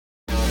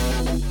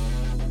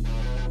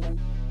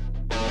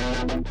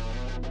Welcome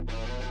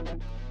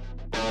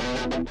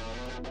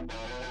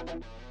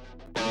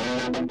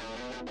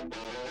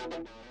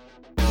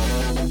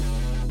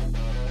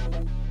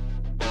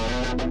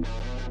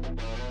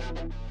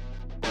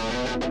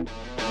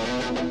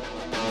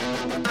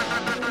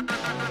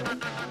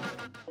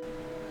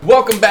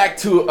back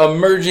to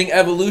Emerging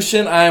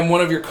Evolution. I am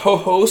one of your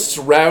co-hosts,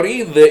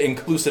 Rowdy, the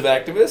inclusive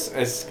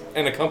activist,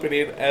 and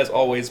accompanied, as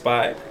always,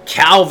 by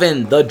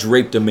Calvin, the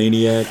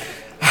Drapetomaniac.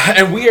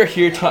 And we are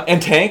here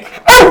and Tank.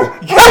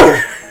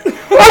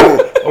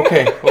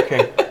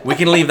 Okay. We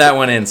can leave that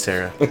one in,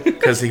 Sarah,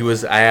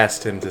 because I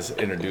asked him to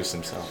introduce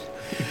himself.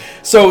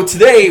 So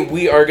today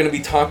we are going to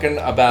be talking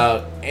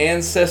about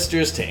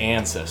ancestors to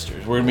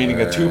ancestors. We're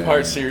meeting a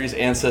two-part series,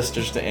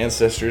 ancestors to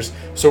ancestors.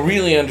 So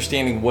really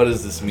understanding what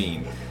does this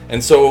mean.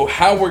 And so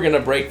how we're going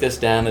to break this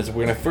down is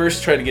we're going to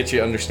first try to get you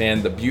to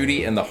understand the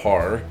beauty and the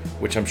horror,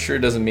 which I'm sure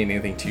doesn't mean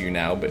anything to you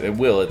now, but it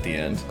will at the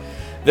end.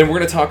 Then we're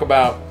going to talk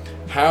about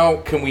how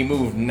can we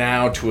move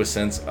now to a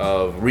sense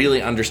of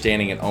really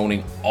understanding and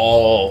owning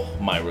all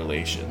my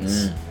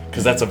relations.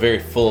 Because that's a very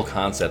full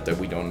concept that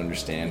we don't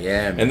understand.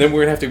 Yeah. And then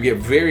we're going to have to get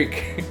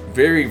very,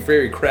 very,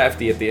 very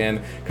crafty at the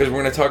end, because we're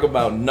going to talk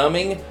about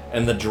numbing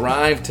and the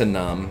drive to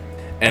numb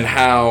and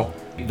how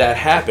that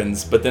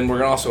happens, but then we're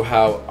going to also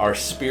how our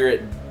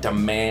spirit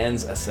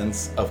demands a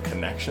sense of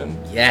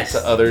connection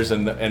to others,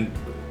 and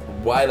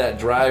why that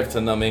drive to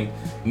numbing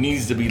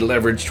needs to be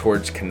leveraged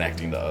towards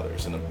connecting to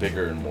others in a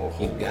bigger and more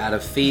whole way. You gotta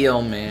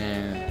feel,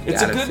 man.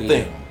 It's a good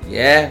thing.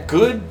 Yeah.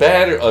 Good,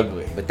 bad, or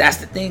ugly. But that's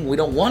the thing. We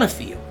don't want to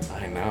feel.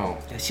 I know.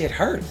 That shit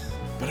hurts.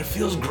 But it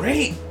feels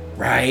great.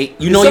 Right?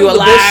 You know you're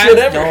alive. Best shit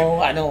ever.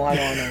 No, I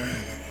know.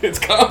 It's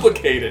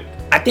complicated.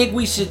 I think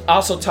we should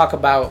also talk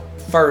about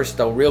first,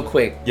 though, real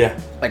quick. Yeah.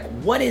 Like,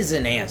 what is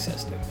an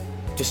ancestor?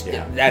 Just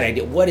that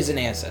idea. What is an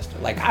ancestor?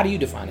 Like, how do you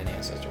define an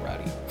ancestor,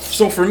 Rowdy?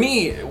 So for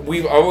me,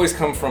 we've always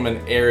come from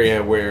an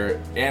area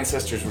where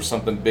ancestors were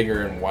something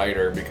bigger and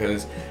wider,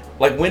 because,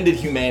 like, when did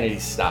humanity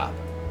stop?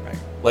 Right.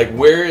 Like,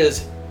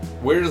 where's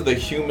the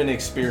human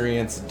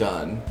experience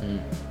done?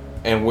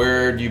 And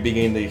where do you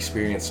begin to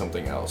experience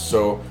something else?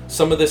 So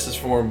some of this is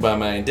formed by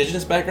my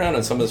indigenous background,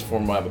 and some of this is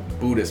formed by my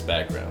Buddhist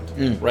background,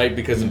 right?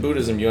 Because in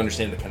Buddhism, you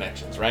understand the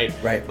connections, right?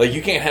 Right. Like,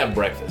 you can't have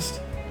breakfast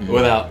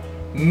without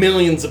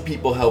millions of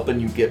people helping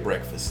you get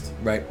breakfast.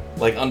 Right.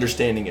 Like,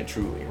 understanding it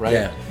truly,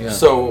 right? Yeah.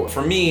 So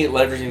for me,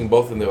 leveraging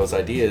both of those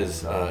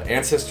ideas,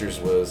 ancestors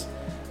was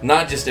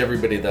not just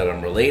everybody that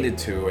I'm related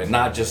to, and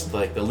not just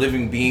like the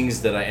living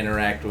beings that I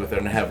interact with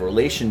and have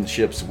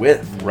relationships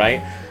with,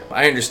 right?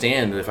 I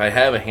understand that if I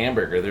have a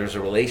hamburger, there's a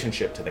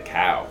relationship to the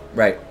cow.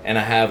 Right. And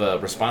I have a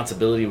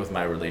responsibility with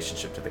my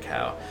relationship to the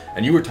cow.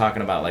 And you were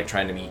talking about like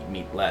trying to eat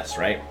meat less,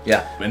 right?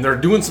 Yeah. And they're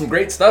doing some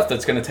great stuff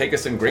that's going to take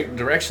us in great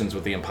directions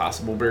with the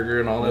Impossible Burger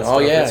and all that stuff. Oh,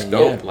 yeah. It's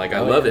dope. Yeah. Like,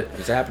 I love it.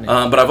 It's happening.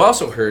 But I've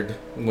also heard,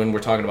 when we're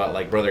talking about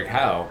like Brother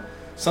Cow,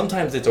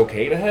 sometimes it's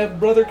okay to have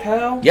Brother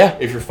Cow. Yeah.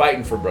 If you're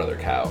fighting for Brother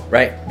Cow.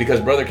 Right.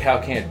 Because Brother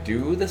Cow can't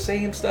do the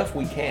same stuff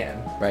we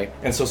can. Right.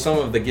 And so some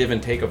of the give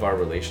and take of our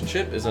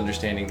relationship is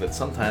understanding that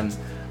sometimes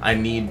I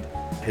need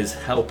his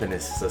help and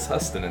his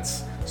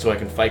sustenance so I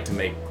can fight to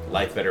make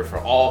life better for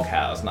all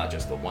cows, not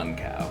just the one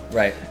cow.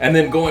 Right. And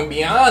then going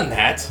beyond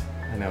that,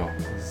 I know,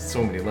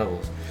 so many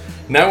levels.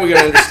 Now we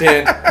gotta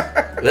understand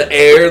the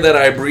air that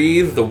I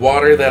breathe, the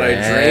water that I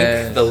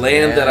drink, the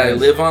land that I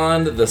live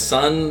on, the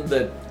sun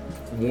that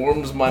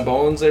warms my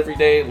bones every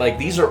day. Like,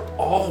 these are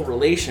all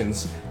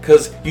relations,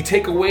 because you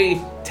take away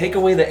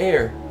the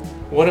air,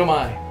 what am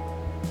I?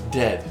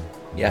 Dead.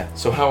 Yeah.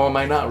 So how am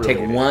I not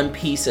related? Take one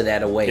piece of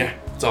that away. Yeah,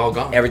 it's all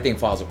gone. Everything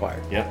falls apart.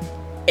 Yep.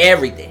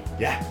 Everything.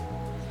 Yeah.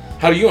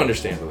 How do you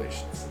understand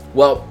relations?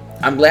 Well,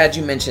 I'm glad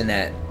you mentioned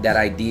that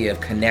idea of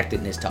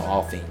connectedness to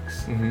all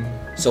things.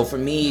 So for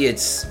me,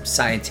 it's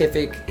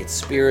scientific, it's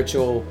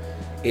spiritual,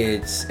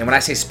 and when I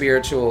say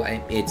spiritual,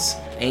 it's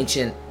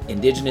ancient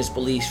indigenous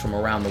beliefs from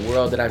around the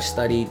world that I've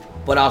studied,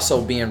 but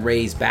also being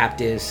raised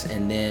Baptist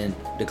and then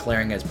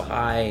declaring as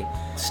Baha'i,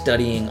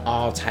 studying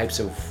all types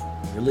of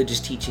religious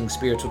teachings,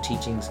 spiritual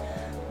teachings,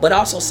 but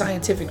also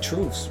scientific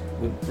truths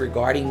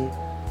regarding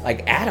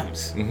like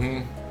atoms.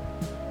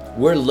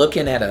 We're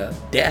looking at a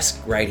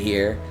desk right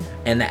here,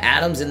 and the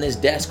atoms in this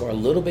desk are a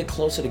little bit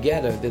closer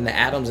together than the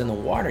atoms in the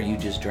water you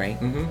just drank.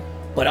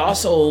 But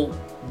also,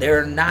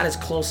 they're not as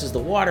close as the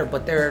water,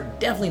 but they're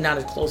definitely not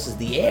as close as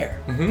the air.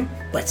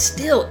 But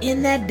still,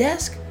 in that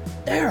desk,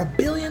 there are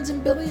billions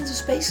and billions of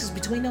spaces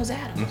between those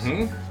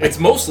atoms. It's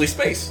mostly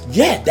space.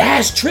 Yeah,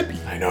 that's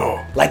trippy. I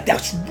know. Like,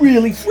 that's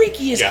really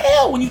freaky as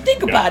hell when you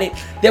think about it,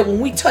 that when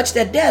we touch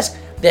that desk,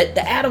 that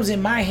the atoms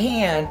in my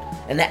hand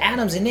and the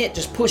atoms in it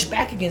just push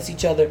back against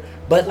each other.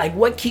 But, like,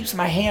 what keeps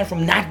my hand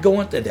from not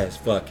going through? That's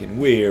fucking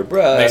weird,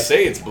 bruh. They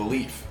say it's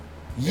belief.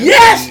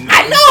 Yes,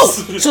 I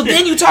know. So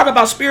then you talk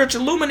about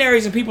spiritual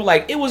luminaries and people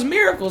like, it was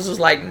miracles. It's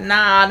like,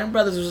 nah, them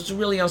brothers was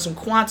really on some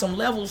quantum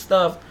level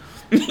stuff.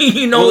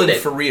 You know, well,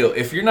 for real,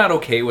 if you're not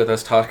okay with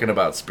us talking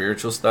about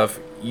spiritual stuff,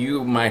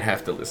 you might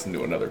have to listen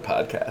to another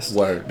podcast.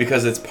 Word.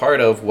 Because it's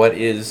part of what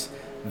is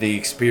the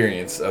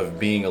experience of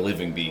being a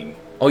living being.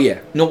 Oh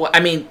yeah. No, I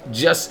mean,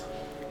 just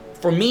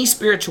for me,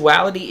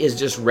 spirituality is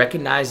just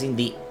recognizing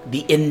the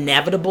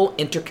inevitable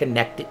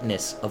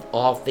interconnectedness of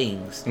all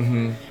things,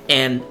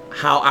 and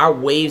how our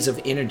waves of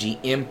energy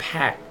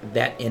impact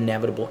that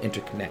inevitable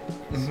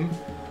interconnectedness.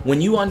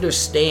 When you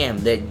understand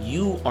that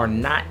you are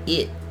not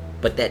it,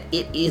 but that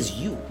it is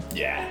you.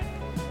 Yeah.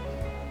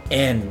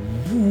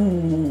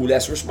 And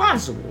that's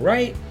responsible,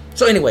 right?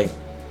 So anyway,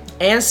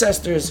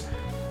 ancestors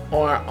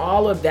are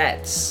all of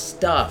that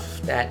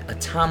stuff, that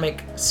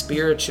atomic,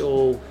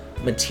 spiritual,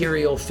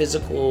 material,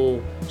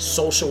 physical,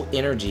 social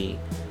energy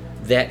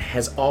that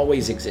has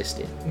always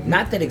existed.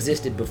 Not that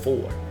existed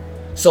before.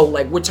 So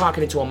like we're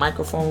talking into a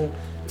microphone.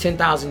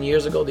 10,000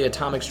 years ago, the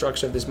atomic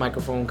structure of this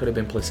microphone could have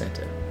been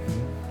placenta.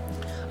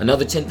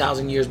 Another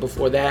 10,000 years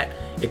before that,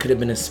 it could have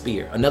been a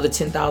spear. Another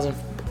 10,000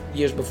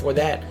 years before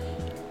that,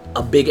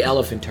 a big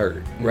elephant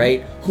turd,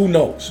 right? Who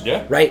knows?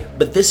 Yeah. Right?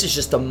 But this is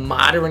just a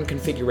modern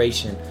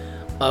configuration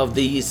of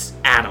these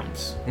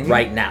atoms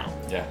right now.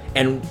 Yeah.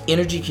 And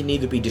energy can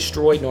neither be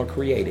destroyed nor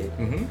created.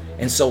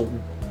 And so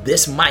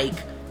this mic,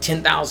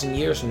 10,000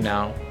 years from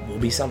now, will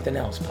be something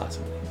else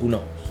possibly. Who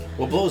knows?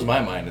 What blows my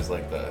mind is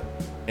like the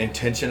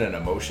intention and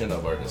emotion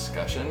of our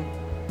discussion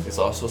is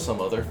also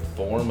some other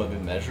form of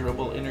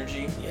immeasurable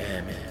energy.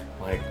 Yeah, man.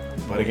 Like,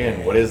 but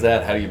again, what is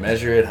that? How do you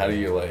measure it? How do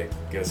you like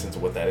get a sense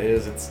of what that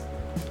is? It's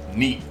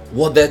neat.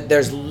 Well,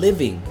 there's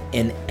living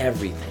in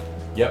everything.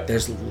 Yep.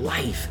 There's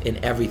life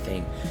in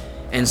everything.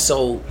 And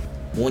so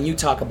when you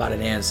talk about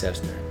an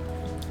ancestor,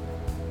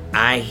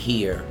 I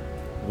hear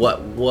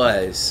what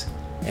was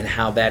and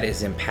how that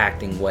is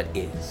impacting what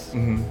is.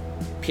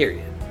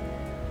 Period.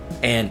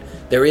 And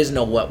there is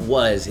no what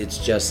was, it's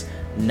just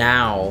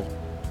now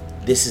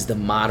this is the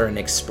modern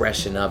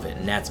expression of it.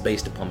 And that's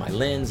based upon my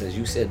lens, as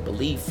you said,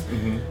 belief.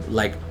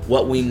 Like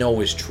what we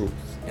know is truth.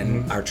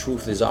 And our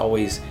truth is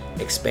always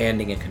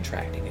expanding and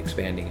contracting,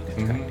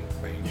 right?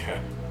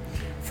 Yeah.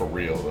 For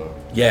real though.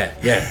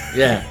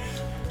 Yeah.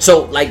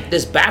 So like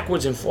this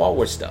backwards and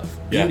forward stuff,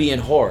 beauty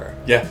and horror.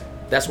 Yeah.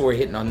 That's what we're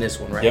hitting on this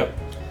one, right? Yep.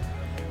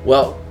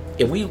 Well,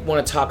 if we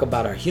want to talk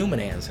about our human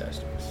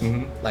ancestors,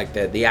 like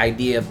the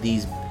idea of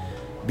these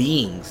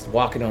beings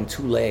walking on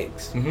two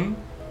legs,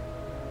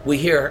 we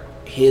hear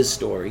his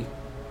story.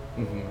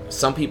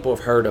 Some people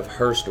have heard of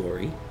her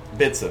story.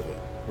 Bits of it.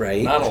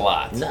 Right? Not a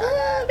lot. No,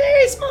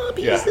 very small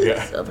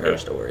pieces of her Yeah.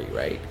 story,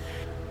 right?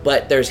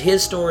 But there's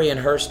his story and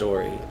her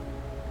story.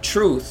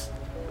 Truth,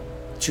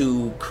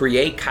 to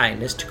create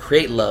kindness, to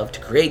create love, to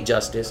create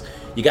justice,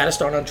 you got to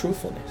start on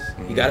truthfulness.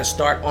 You got to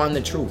start on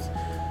the truth.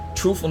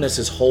 Truthfulness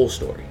is whole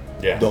story.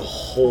 Yeah. The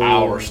whole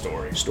Our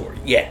story.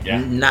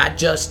 Yeah. Not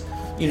just,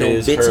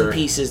 His, bits her. and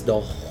pieces, the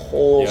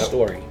whole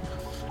story.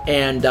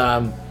 And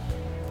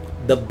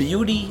the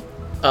beauty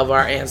of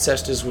our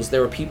ancestors was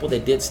there were people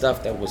that did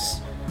stuff that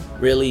was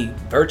really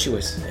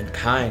virtuous and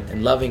kind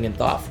and loving and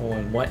thoughtful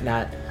and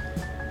whatnot.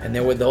 And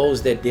there were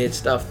those that did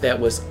stuff that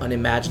was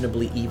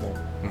unimaginably evil,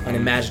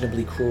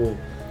 unimaginably cruel,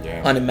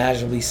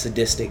 unimaginably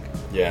sadistic.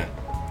 Yeah.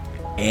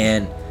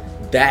 And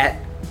that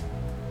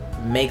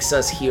makes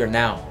us here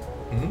now.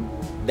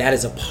 That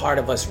is a part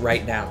of us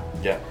right now.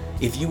 Yeah.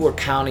 If you were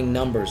counting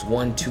numbers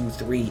 1, 2,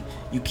 3,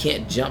 you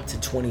can't jump to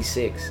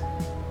 26.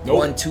 Nope.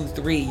 1, 2,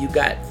 3, you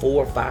got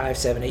 4, 5,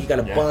 7, 8. You got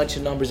a bunch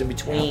of numbers in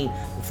between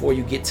before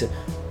you get to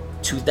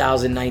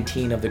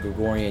 2019 of the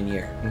Gregorian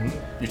year.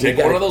 You take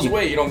one of those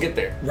away, you don't get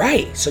there.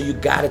 Right. So you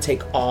got to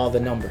take all the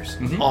numbers,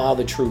 all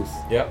the truth.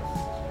 Yep.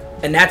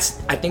 And I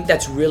think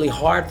that's really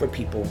hard for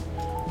people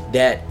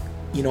that,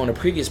 in a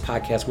previous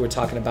podcast, we were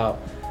talking about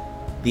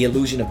the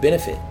illusion of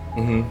benefit.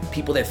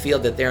 People that feel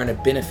that they're in a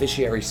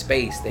beneficiary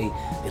space, they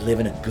live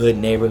in a good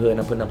neighborhood, and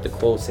I'm putting up the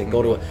quotes, they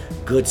go to a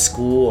good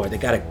school, or they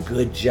got a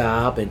good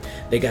job, and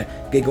they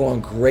go on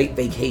great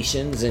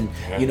vacations, and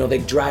they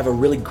drive a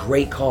really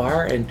great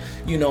car, and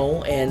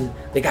and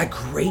they got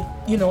great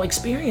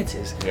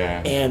experiences,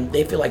 and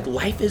they feel like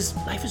life is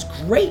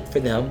great for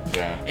them,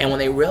 and when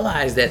they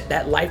realize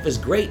that life is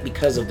great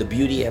because of the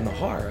beauty and the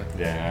horror,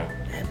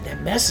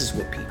 that messes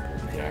with people,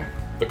 man.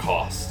 The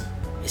cost.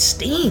 It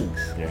stings.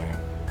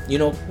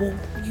 Well,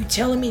 you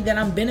telling me that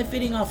I'm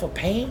benefiting off of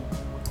pain?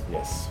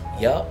 Yes.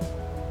 Yup.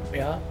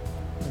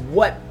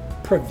 What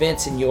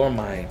prevents in your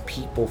mind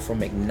people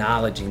from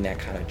acknowledging that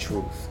kind of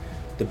truth,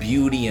 the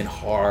beauty and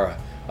horror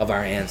of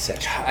our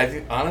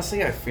ancestors?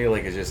 Honestly, I feel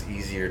like it's just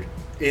easier.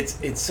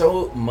 It's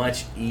so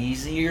much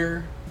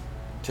easier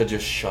to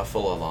just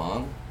shuffle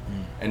along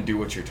and do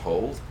what you're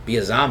told. Be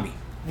a zombie.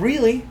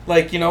 Really?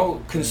 Like,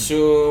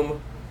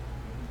 consume,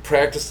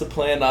 practice the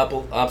planned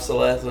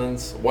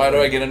obsolescence. Why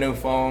do I get a new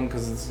phone?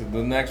 Because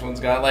the next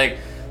one's got,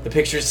 the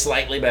picture's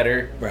slightly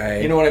better.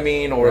 Right. You know what I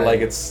mean? Or, Right.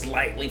 it's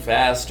slightly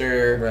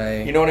faster.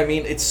 Right. You know what I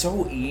mean? It's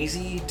so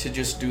easy to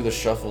just do the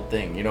shuffled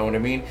thing. You know what I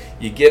mean?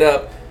 You get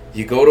up,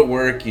 you go to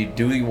work, you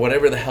do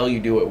whatever the hell you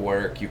do at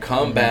work. You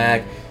come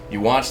back,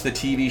 you watch the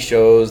TV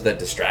shows that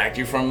distract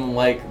you from,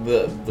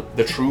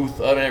 the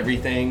truth of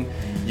everything.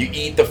 You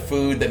eat the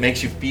food that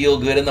makes you feel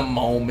good in the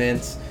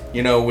moment.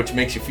 you know, which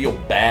makes you feel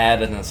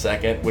bad in a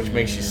second, which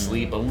makes you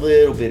sleep a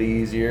little bit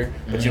easier,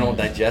 but you don't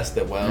digest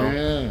it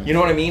well. You know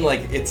what I mean?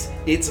 Like,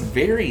 it's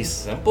very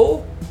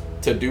simple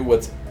to do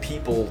what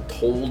people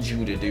told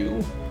you to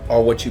do.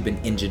 Or what you've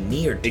been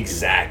engineered to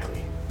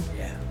Exactly.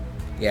 do.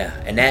 Yeah.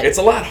 And that... It's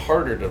a lot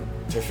harder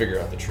to figure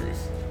out the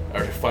truth,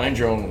 or to find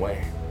your own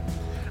way.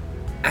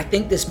 I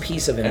think this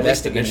piece of At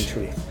least investigating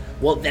initially. truth.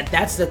 Well,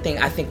 that's the thing.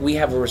 I think we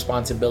have a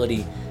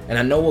responsibility, and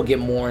I know we'll get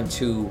more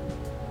into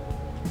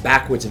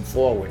backwards and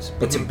forwards,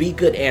 but to be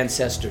good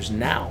ancestors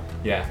now,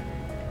 Yeah.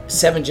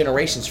 7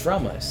 generations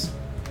from us,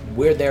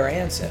 we're their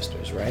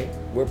ancestors, right?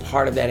 We're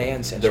part of that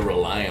ancestry. They're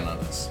relying on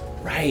us.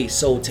 Right.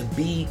 So to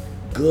be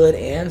good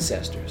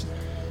ancestors,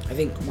 I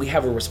think we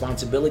have a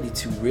responsibility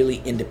to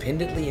really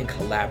independently and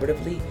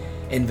collaboratively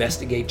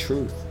investigate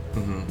truth.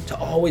 To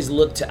always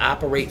look to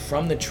operate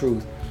from the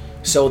truth,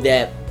 so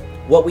that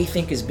what we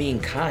think is being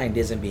kind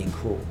isn't being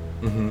cruel.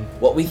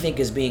 What we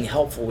think is being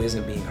helpful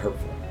isn't being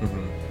hurtful.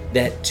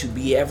 That to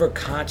be ever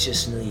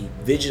consciously,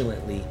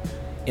 vigilantly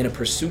in a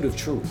pursuit of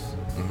truth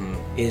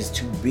is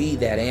to be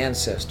that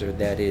ancestor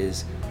that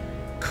is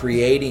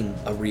creating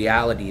a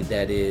reality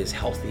that is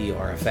healthy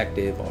or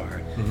effective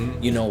or,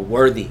 you know,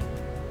 worthy.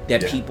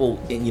 That people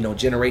in, you know,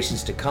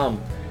 generations to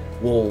come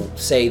will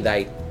say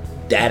that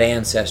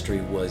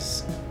ancestry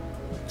was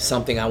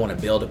something I want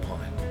to build upon.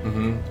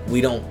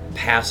 We don't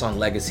pass on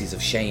legacies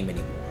of shame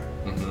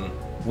anymore.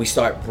 We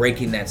start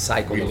breaking that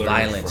cycle of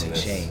violence and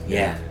shame.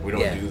 Yeah. We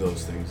don't do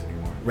those things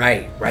anymore.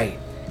 Right.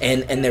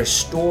 And there's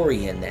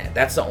story in that.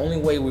 That's the only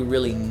way we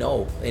really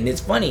know. And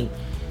it's funny,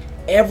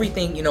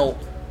 everything, you know,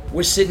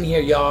 we're sitting here,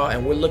 y'all,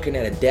 and we're looking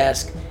at a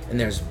desk, and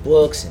there's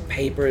books and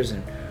papers,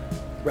 and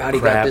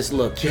Rowdy got this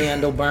little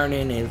candle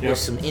burning and with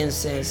some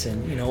incense,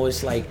 and, you know,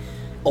 it's like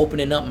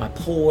opening up my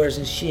pores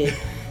and shit.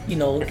 You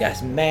know, we got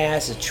some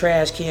masks, a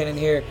trash can in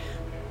here.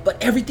 But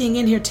everything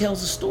in here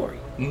tells a story.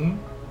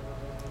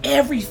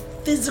 Every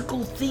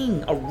physical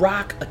thing, a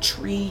rock, a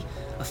tree,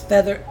 a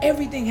feather,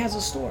 everything has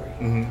a story.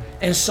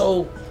 And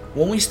so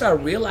when we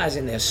start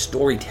realizing that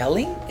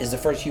storytelling is the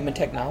first human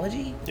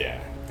technology,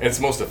 It's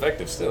most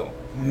effective still.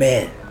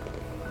 man.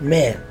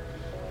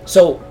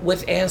 So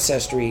with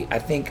ancestry, I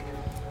think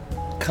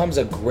comes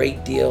a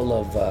great deal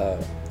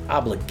of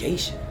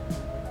obligation.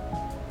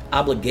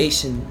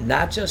 Obligation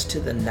not just to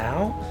the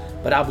now,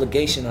 but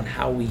obligation on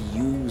how we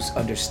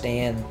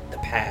understand the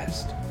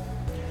past.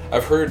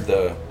 I've heard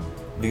the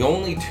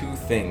only 2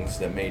 things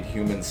that made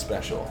humans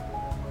special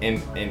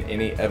in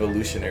any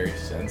evolutionary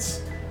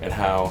sense, and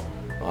how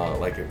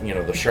like, you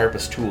know, the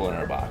sharpest tool in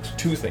our box.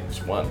 2 things.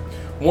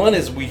 One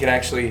is we can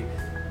actually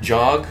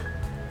jog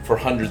for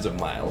hundreds of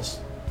miles.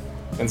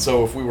 And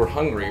so if we were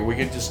hungry, we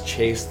could just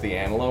chase the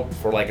antelope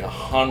for like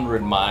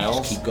 100 miles.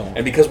 Just keep going.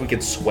 And because we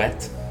could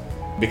sweat,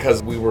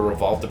 because we were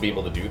evolved to be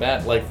able to do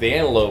that, like the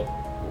antelope,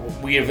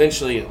 we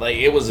eventually, like,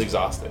 it was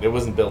exhausted. It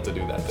wasn't built to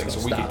do that thing,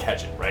 so we could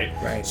catch it, right?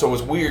 Right. So it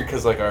was weird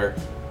because like our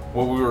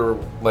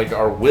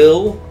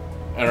will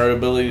and our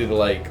ability to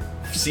like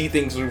see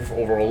things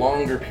over a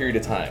longer period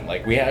of time.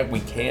 Like we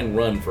can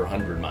run for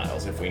 100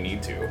 miles if we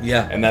need to.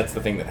 Yeah. And that's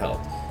the thing that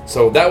helped.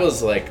 So that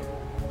was like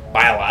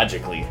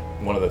biologically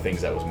one of the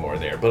things that was more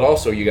there. But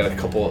also you got to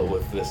couple it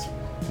with this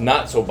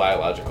not so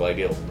biological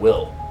idea of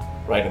will,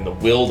 right? And the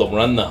will to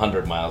run the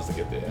 100 miles to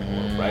get the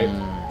antelope, right?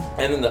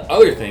 And then the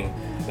other thing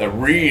that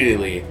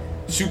really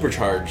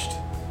supercharged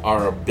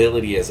our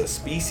ability as a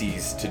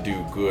species to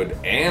do good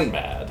and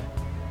bad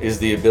is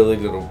the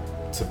ability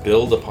to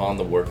build upon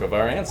the work of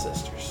our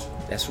ancestors.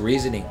 That's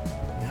reasoning.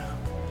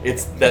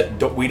 It's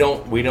that we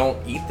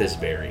don't eat this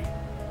berry.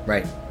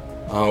 Right.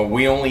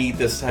 We only eat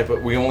this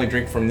we only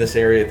drink from this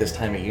area at this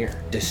time of year.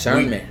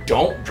 Discernment. We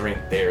don't drink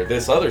there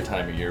this other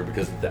time of year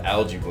because of the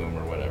algae bloom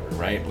or whatever,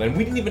 right? And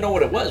we didn't even know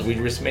what it was. We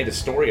just made a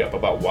story up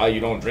about why you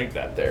don't drink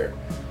that there.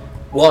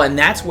 Well, and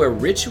that's where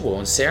ritual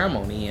and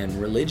ceremony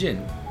and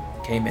religion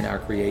came in our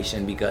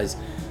creation, because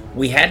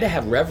we had to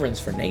have reverence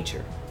for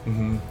nature.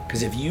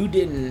 Because if you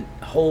didn't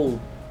hold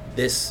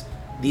these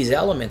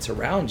elements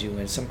around you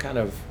in some kind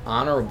of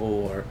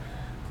honorable or,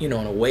 you know,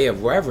 in a way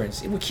of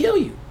reverence, it would kill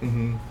you.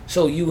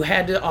 So you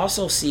had to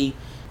also see,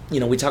 you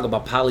know, we talk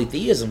about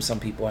polytheism, some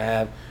people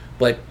have,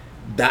 but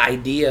the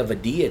idea of a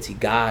deity,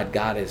 God,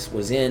 goddess,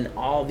 was in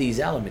all these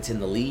elements,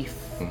 in the leaf,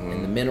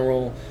 in the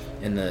mineral,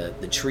 in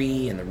the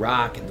tree, and the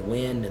rock, and the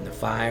wind, and the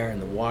fire,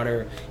 and the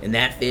water, and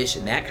that fish,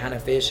 and that kind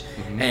of fish.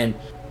 And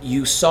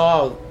you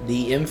saw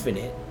the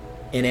infinite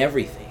in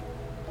everything.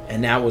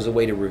 And that was a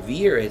way to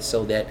revere it,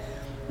 so that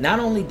not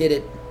only did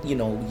it, you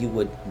know, you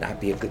would not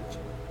be a good,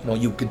 you know,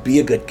 you could be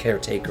a good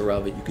caretaker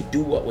of it, you could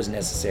do what was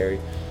necessary,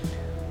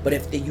 but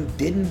if you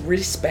didn't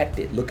respect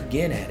it, look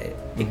again at it,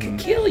 it could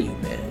kill you,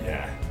 man.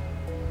 Yeah.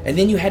 And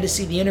then you had to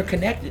see the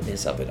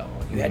interconnectedness of it all.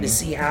 You had to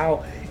see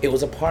how it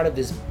was a part of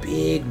this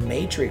big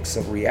matrix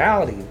of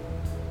reality.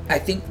 I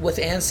think with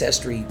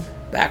ancestry,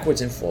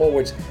 backwards and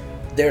forwards,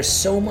 there's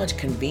so much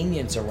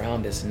convenience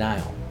around us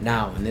now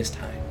in this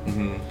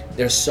time.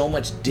 There's so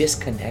much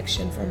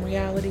disconnection from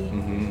reality,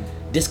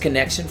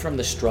 disconnection from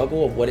the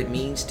struggle of what it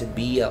means to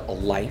be a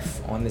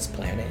life on this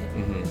planet,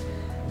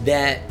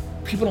 that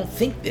people don't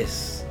think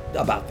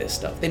about this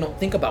stuff. They don't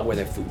think about where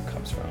their food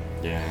comes from.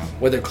 Yeah.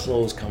 Where their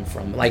clothes come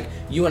from. Like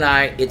you and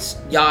I, it's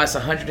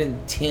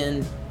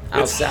 110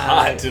 outside. It's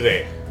hot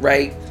today.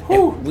 Right?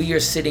 And we are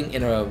sitting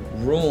in a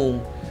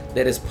room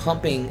that is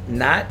pumping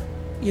not,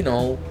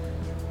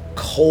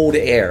 cold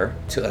air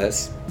to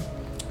us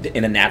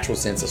in a natural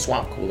sense, a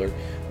swamp cooler.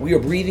 We are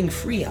breathing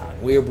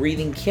Freon. We are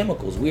breathing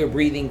chemicals. We are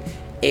breathing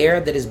air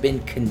that has been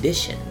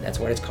conditioned. That's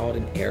why it's called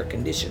an air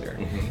conditioner.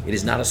 Mm-hmm. It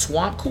is not a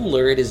swamp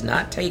cooler. It does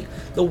not take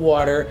the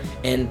water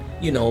and,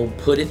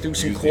 put it through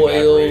some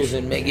coils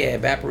and make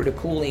evaporative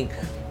cooling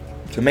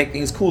to make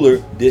things cooler.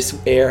 This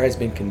air has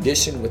been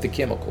conditioned with a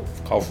chemical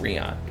called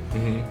Freon.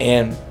 Mm-hmm.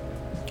 And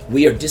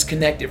we are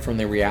disconnected from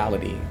the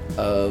reality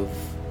of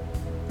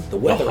the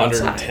weather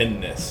outside.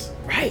 110-ness.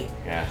 Right.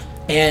 Yeah.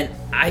 And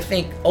I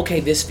think,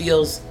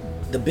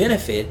 the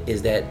benefit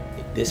is that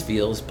this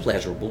feels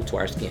pleasurable to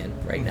our skin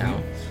right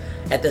now.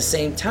 At the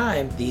same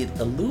time, the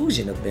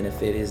illusion of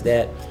benefit is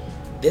that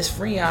this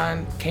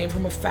Freon came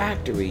from a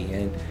factory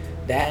and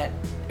that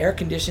air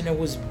conditioner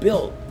was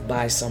built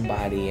by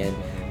somebody and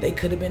they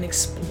could have been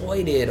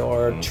exploited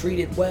or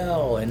treated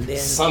well, and then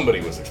somebody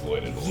was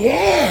exploited.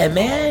 Yeah,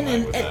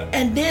 man.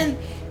 And then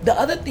the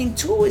other thing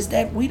too is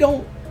that we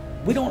don't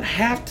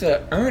have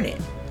to earn it.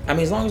 I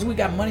mean, as long as we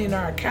got money in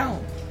our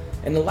account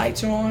and the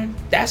lights are on,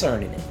 that's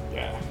earning it.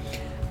 Yeah.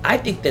 I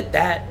think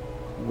that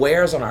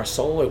wears on our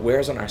soul, it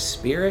wears on our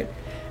spirit,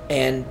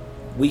 and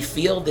we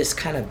feel this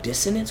kind of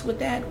dissonance with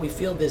that. We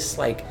feel this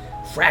like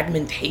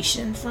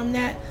fragmentation from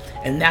that,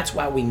 and that's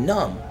why we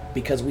numb,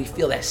 because we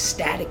feel that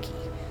staticky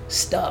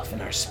stuff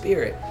in our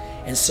spirit,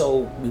 and so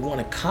we want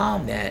to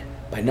calm that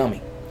by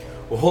numbing.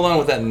 Well, hold on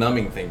with that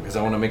numbing thing, because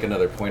I want to make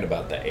another point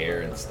about the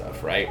air and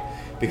stuff, right?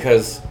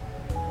 Because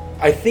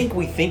I think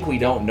we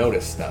don't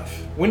notice stuff.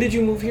 When did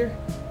you move here?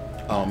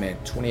 Oh man,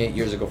 28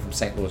 years ago from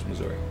St. Louis,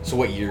 Missouri. So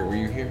what year were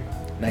you here?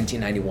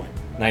 1991.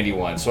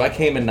 91. So I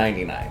came in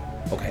 99.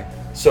 Okay.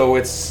 So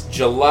it's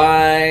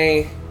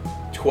July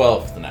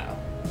 12th now,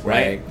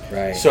 right?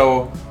 Right.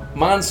 So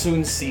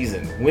monsoon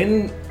season.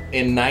 When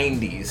in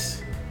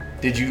 90s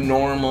did you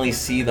normally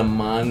see the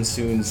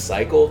monsoon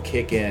cycle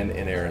kick in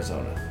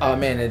Arizona? Oh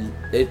man,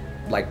 it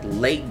like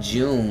late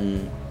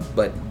June,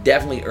 but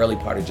definitely early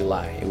part of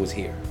July. It was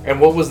here. And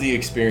what was the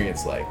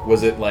experience like?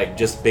 Was it like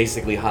just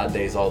basically hot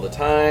days all the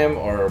time,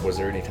 or was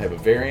there any type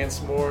of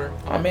variance more?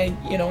 Oh man,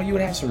 you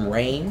would have some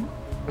rain,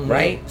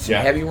 right? Some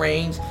heavy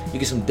rains. You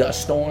get some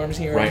dust storms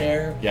here and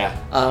there.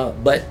 Yeah.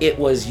 But it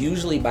was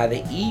usually by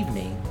the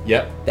evening.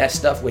 Yep. That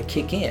stuff would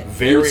kick in.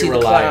 Very you would see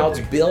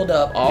reliably. The clouds build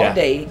up all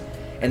day,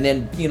 and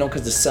then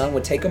because the sun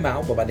would take them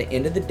out. But by the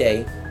end of the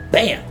day,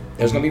 bam,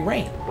 there's gonna be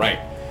rain. Right.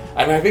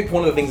 And I think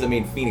one of the things that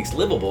made Phoenix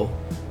livable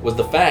was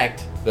the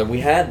fact that we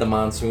had the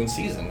monsoon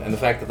season, and the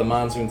fact that the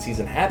monsoon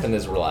season happened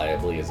as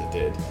reliably as it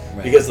did.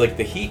 Right. Because like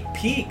the heat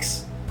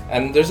peaks,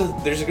 and there's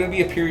going to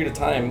be a period of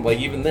time, like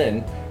even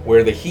then,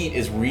 where the heat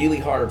is really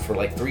hard for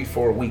like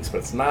 3-4 weeks, but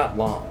it's not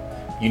long.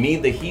 You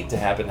need the heat to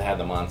happen to have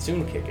the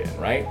monsoon kick in,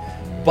 right?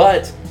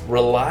 But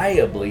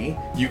reliably,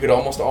 you could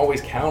almost always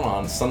count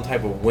on some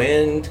type of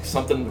wind,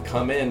 something to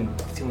come in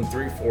between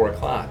 3 or 4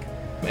 o'clock.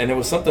 And it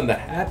was something that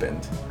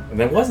happened, and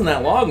that wasn't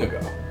that long ago.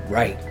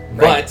 Right.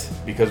 But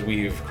because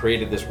we've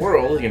created this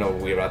world,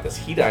 we've got this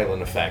heat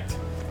island effect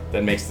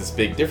that makes this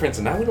big difference,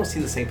 and now we don't see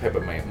the same type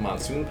of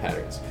monsoon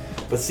patterns.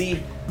 But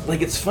see,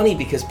 like it's funny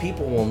because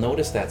people will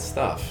notice that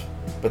stuff,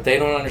 but they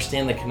don't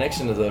understand the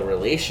connection to the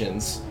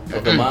relations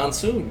of the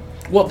monsoon.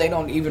 Well, they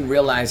don't even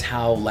realize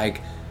how, like,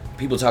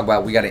 people talk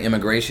about we got an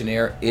immigration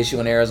issue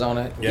in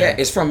Arizona. Yeah,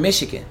 it's from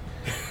Michigan.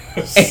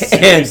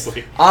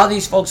 Seriously. And all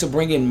these folks are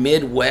bringing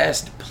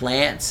Midwest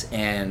plants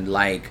and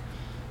like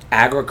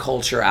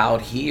agriculture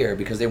out here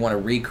because they want to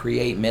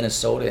recreate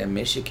Minnesota and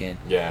Michigan.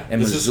 Yeah,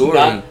 and this Missouri. Is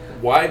not,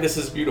 why this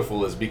is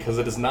beautiful is because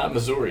it is not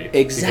Missouri.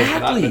 Exactly. Because it's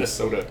not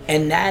Minnesota.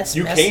 And that's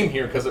you came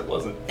here because it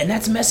wasn't. And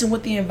that's messing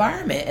with the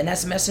environment, and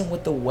that's messing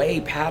with the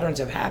way patterns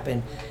have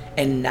happened.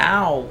 And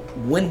now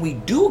when we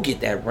do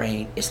get that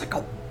rain, it's like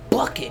a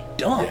bucket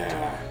dumped.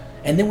 Yeah.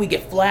 And then we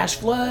get flash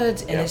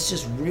floods, and it's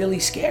just really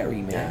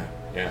scary, man.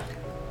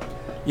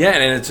 Yeah,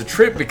 and it's a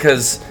trip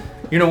because,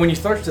 when you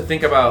start to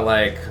think about,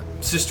 like,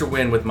 Sister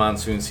Wind with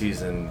monsoon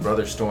season,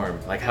 Brother Storm,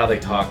 like how they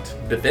talked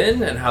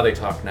then and how they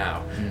talk now.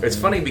 Mm-hmm. It's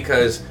funny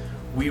because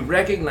we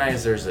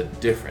recognize there's a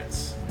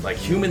difference. Like,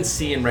 humans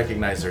see and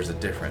recognize there's a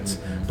difference.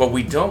 Mm-hmm. But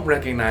we don't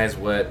recognize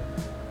what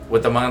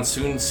the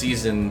monsoon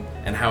season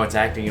and how it's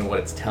acting and what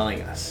it's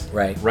telling us.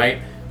 Right. Right?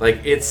 Like,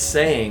 it's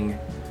saying,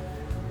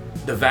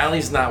 the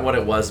valley's not what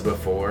it was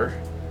before,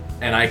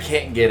 and I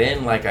can't get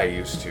in like I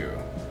used to.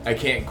 I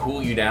can't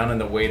cool you down in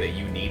the way that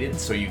you needed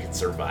so you can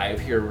survive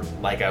here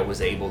like I was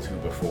able to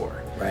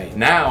before. Right.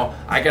 Now,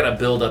 I gotta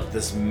build up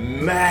this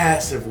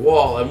massive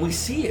wall, and we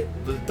see it,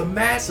 the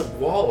massive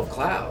wall of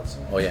clouds.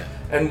 Oh, yeah.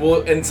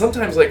 And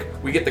sometimes, like,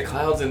 we get the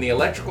clouds in the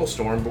electrical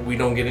storm, but we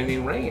don't get any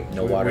rain.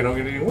 No water. We don't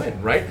get any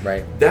wind, right?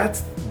 Right.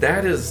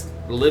 That is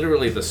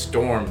literally the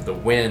storm, the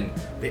wind,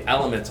 the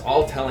elements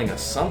all telling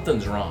us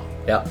something's wrong.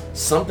 Yeah.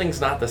 Something's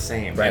not the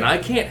same. Right. And I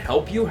can't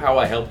help you how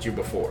I helped you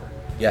before.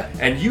 Yeah.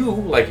 And you,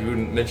 like you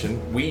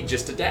mentioned, we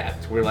just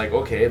adapt. We're like,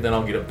 okay, then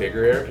I'll get a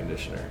bigger air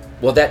conditioner.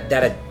 Well, that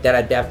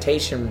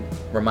adaptation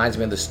reminds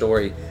me of the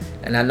story,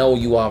 and I know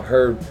you all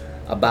heard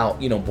about,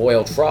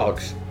 boiled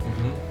frogs.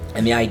 Mm-hmm.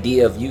 And the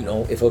idea of,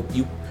 if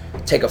you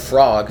take a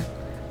frog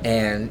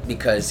and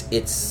because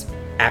it's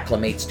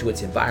acclimates to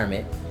its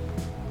environment,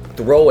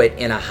 throw it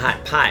in a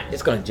hot pot,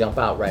 it's going to jump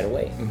out right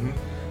away. Mm-hmm.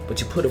 But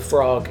you put a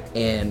frog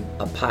in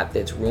a pot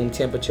that's room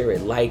temperature,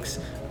 it likes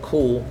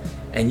cool,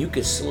 and you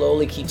could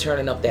slowly keep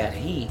turning up that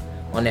heat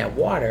on that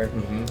water,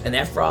 and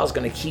that frog's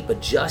going to keep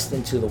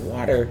adjusting to the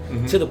water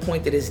to the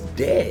point that it's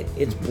dead.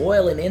 It's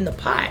boiling in the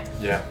pot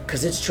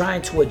because it's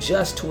trying to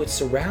adjust to its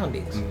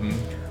surroundings.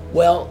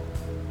 Well,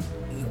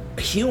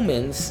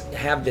 humans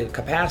have the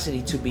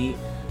capacity to be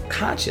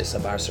conscious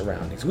of our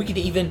surroundings. We could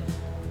even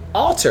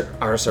alter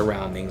our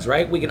surroundings,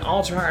 right? We can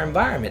alter our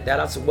environment.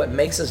 That's what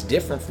makes us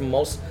different from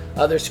most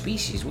other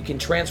species. We can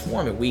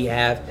transform it. We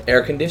have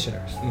air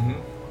conditioners.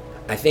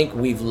 I think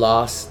we've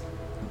lost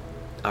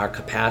our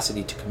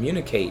capacity to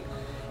communicate.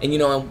 And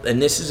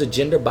and this is a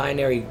gender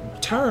binary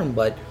term,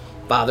 but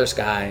Father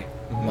Sky,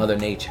 Mother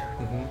Nature,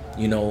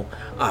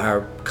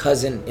 our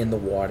cousin in the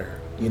water,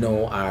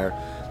 our,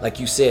 like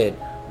you said,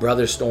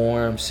 Brother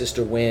Storm,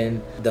 Sister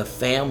Wind, the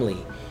family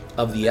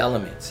of the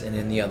elements and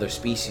then the other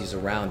species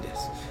around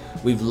us.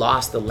 We've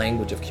lost the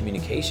language of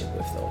communication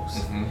with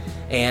those.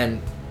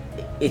 And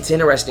it's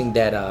interesting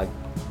that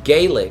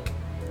Gaelic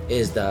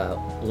is the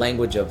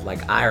language of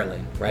like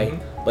Ireland, right?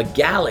 But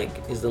Gaelic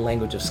is the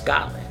language of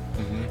Scotland.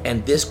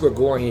 And this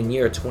Gregorian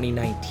year,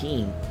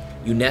 2019,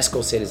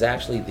 UNESCO said is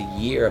actually the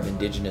year of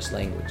indigenous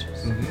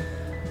languages.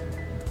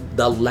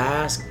 The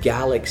last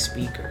Gaelic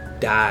speaker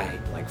died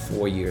like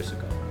 4 years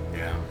ago.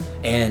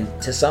 And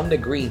to some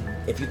degree,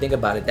 if you think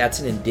about it, that's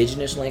an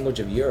indigenous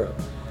language of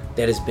Europe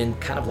that has been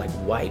kind of like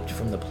wiped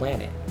from the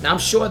planet. Now, I'm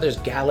sure there's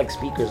Gaelic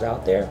speakers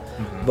out there,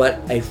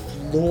 but a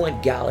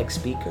fluent Gaelic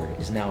speaker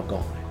is now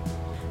gone.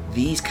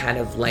 These kind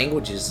of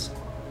languages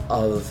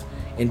of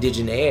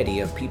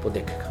indigeneity, of people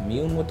that can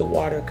commune with the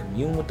water,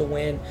 commune with the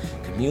wind,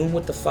 commune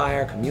with the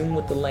fire, commune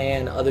with the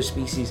land, other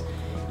species.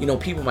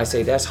 People might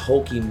say that's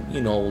hokey,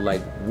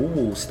 like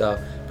woo-woo stuff,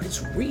 but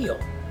it's real.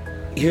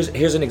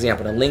 Here's an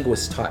example. A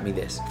linguist taught me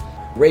this.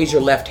 Raise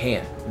your left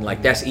hand. I'm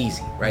like, that's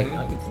easy, right?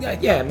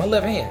 Yeah, my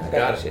left hand. I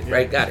got that shit,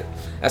 right? Got it.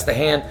 That's the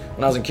hand.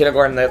 When I was in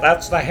kindergarten,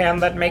 that's the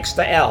hand that makes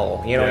the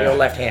L, your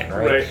left hand,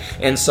 right?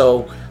 And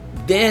so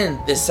then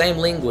the same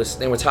linguist,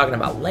 they were talking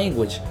about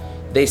language,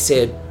 they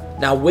said,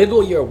 now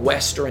wiggle your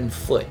western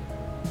foot.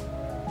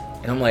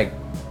 And I'm like,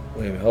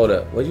 wait a minute, hold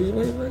up. What?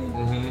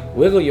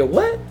 Wiggle your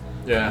what?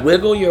 Yeah.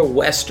 Wiggle your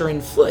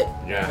western foot.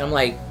 Yeah. And I'm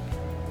like,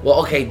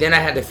 well, okay, then I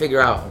had to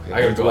figure out. Okay,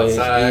 I gotta go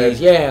outside.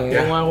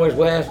 Where's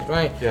west,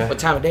 right? Yeah. What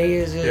time of day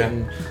is it? Yeah.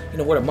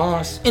 And what are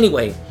mosques?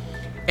 Anyway,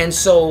 and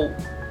so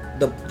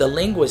the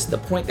linguists, the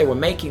point they were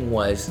making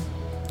was,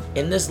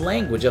 in this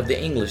language of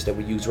the English that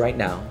we use right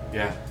now,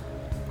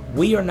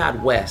 we are not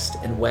West,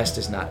 and West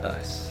is not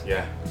us.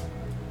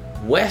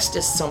 West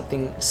is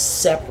something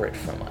separate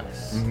from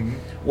us.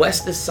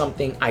 West is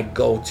something I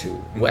go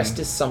to. West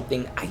is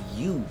something I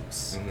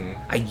use.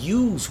 I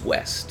use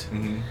West.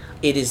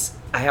 It is.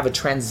 I have a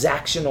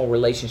transactional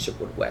relationship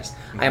with West.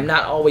 I am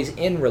not always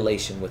in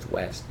relation with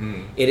West.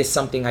 It is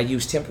something I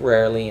use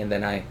temporarily and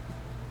then I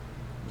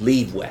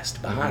leave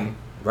West behind,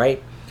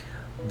 right?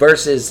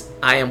 Versus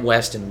I am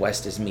West and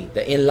West is me.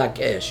 The In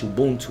Lakesh,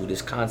 Ubuntu,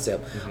 this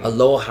concept,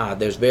 Aloha,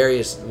 there's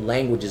various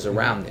languages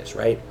around this,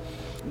 right?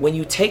 When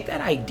you take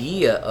that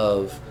idea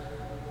of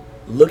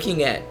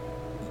looking at,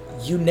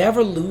 you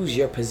never lose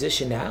your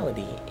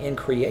positionality in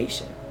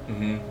creation.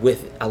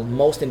 With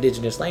most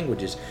indigenous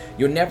languages,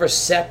 you're never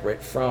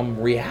separate from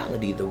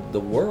reality, the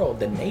world,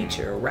 the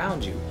nature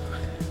around you.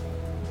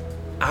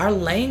 Our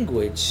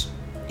language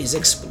is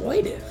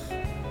exploitive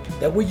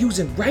that we're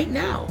using right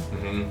now.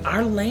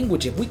 Our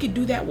language, if we could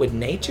do that with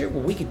nature,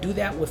 well, we could do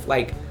that with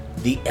like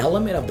the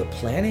element of the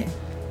planet,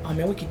 oh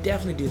man, we could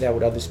definitely do that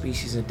with other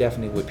species and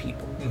definitely with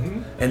people.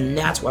 And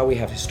that's why we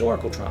have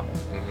historical trauma,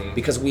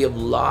 because we have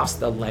lost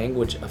the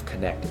language of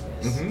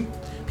connectedness.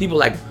 People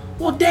like,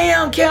 well,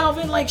 damn,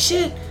 Calvin, like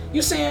shit,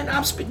 you saying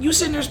you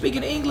sitting there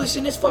speaking English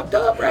and it's fucked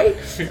up, right?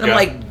 And I'm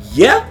like,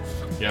 yeah.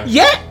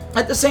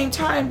 At the same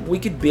time, we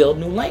could build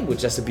new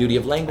language. That's the beauty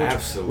of language.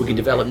 Absolutely. We could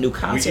develop new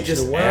concepts. We could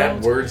just in the world.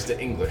 add words to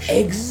English.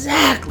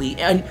 Exactly.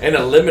 And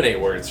eliminate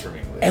words from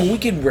English. And we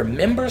can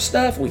remember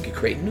stuff. We could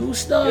create new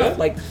stuff.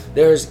 Like,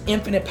 there's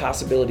infinite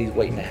possibilities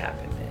waiting to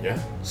happen, man.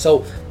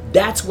 So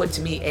that's what,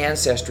 to me,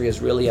 Ancestry is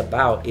really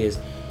about, is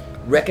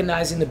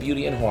recognizing the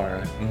beauty and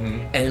horror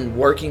and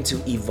working to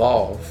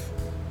evolve,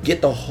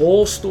 get the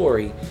whole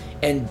story,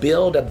 and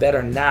build a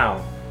better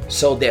now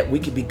so that we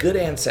can be good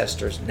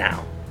ancestors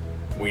now.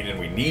 We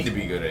need to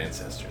be good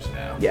ancestors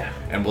now. Yeah.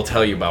 And we'll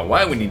tell you about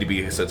why we need to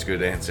be such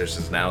good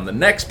ancestors now in the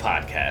next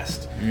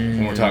podcast,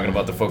 when we're talking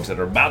about the folks that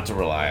are about to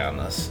rely on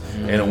us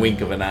in a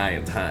wink of an eye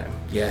in time.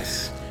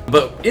 Yes.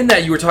 But in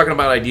that, you were talking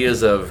about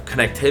ideas of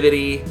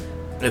connectivity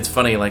It's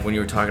funny, like when you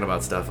were talking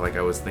about stuff, like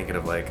I was thinking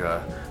of like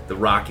The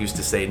Rock used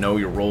to say, "Know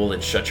your role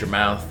and shut your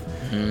mouth."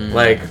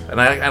 Like, and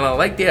I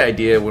like the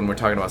idea when we're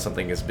talking about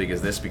something as big as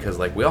this, because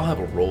like we all have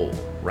a role,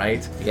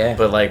 right? Yeah.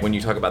 But like when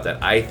you talk about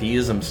that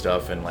itheism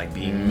stuff and like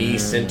being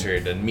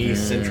me-centered and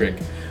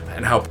me-centric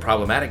and how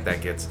problematic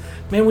that gets,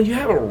 man, when you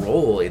have a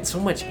role, it's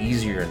so much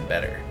easier and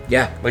better.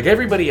 Yeah. Like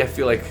everybody, I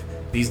feel like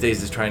these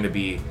days is trying to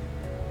be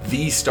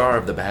the star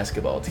of the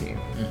basketball team.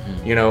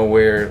 You know,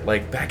 where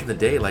like back in the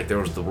day, like there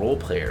was the role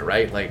player,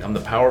 right? Like I'm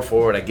the power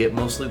forward, I get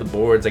mostly the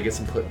boards, I get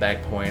some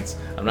putback points.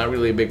 I'm not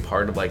really a big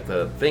part of like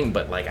the thing,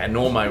 but like I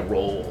know my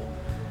role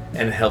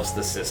and it helps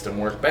the system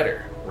work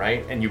better,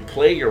 right? And you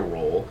play your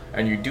role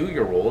and you do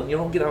your role and you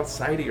don't get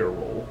outside of your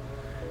role,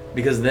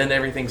 because then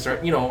everything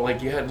starts, you know,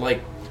 like you had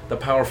like the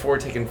power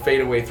forward taking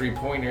fadeaway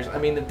 3-pointers. I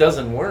mean, it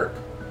doesn't work.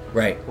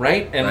 Right.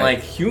 And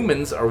like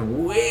humans are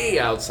way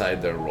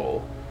outside their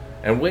role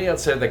and way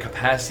outside the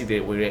capacity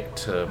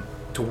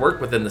to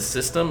work within the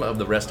system of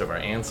the rest of our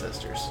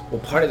ancestors. Well,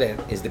 part of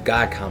that is the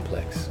God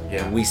complex.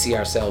 Yeah. We see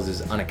ourselves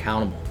as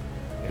unaccountable.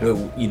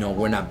 Yeah.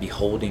 We're not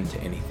beholden to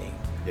anything.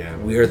 Yeah.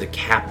 We're the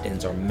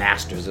captains or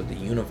masters of the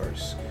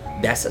universe.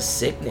 That's a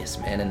sickness,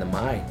 man, in the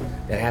mind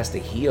that has to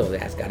heal,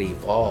 that has got to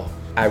evolve.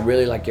 I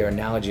really like your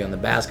analogy on the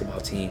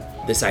basketball team,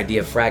 this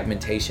idea of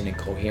fragmentation and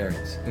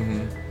coherence.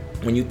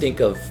 When you think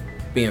of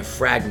being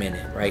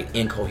fragmented, right,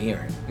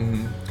 incoherent,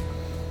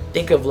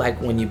 think of like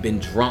when you've been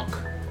drunk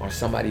or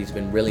somebody's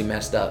been really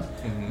messed up.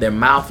 Their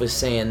mouth is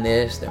saying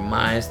this, their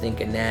mind's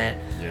thinking that,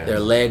 their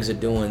legs are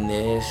doing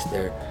this,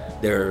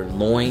 their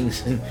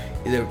loins,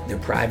 their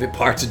private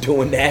parts are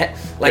doing that.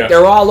 Like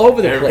they're all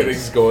over the place.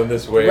 Everything's going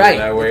this way right. and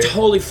that way.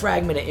 Totally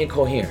fragmented,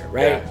 incoherent,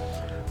 right? Yeah.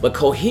 But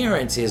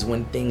coherence is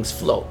when things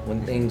float,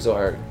 when things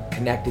are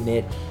connected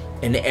in,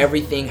 and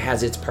everything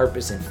has its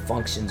purpose and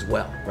functions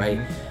well, right?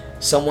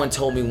 Someone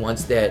told me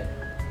once that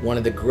one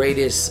of the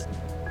greatest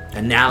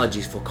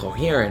analogies for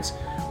coherence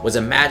was,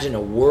 imagine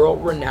a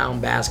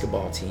world-renowned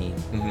basketball team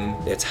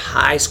that's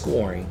high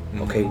scoring,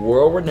 okay,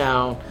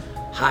 world-renowned,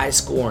 high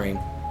scoring,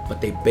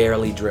 but they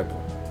barely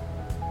dribble.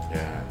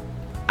 Yeah.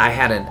 I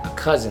had a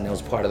cousin that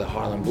was part of the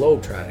Harlem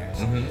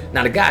Globetrotters.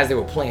 Now the guys they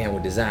were playing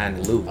were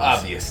designed to lose.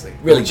 Obviously.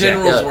 Really the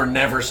generals jacked up. were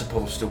never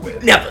supposed to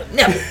win. Never,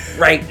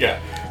 right? Yeah.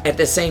 At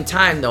the same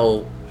time,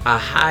 though, a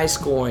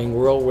high-scoring,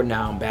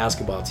 world-renowned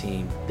basketball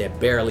team that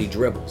barely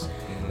dribbles.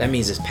 That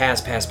means it's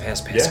pass,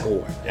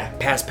 score. Yeah.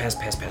 Pass,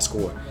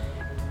 score.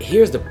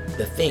 Here's the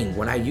thing.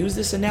 When I use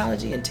this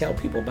analogy and tell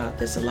people about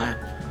this a lot,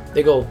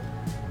 they go,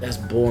 that's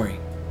boring.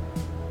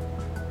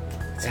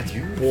 That's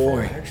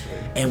boring. Actually.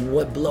 And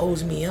what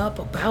blows me up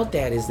about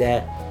that is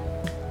that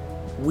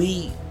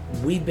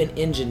we've been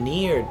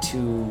engineered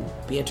to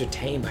be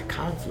entertained by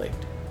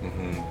conflict,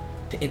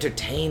 to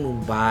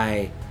entertain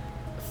by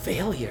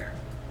failure,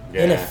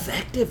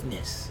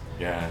 ineffectiveness.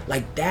 Yeah.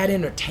 Like that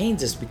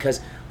entertains us, because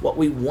what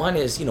we want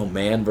is,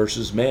 man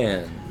versus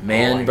man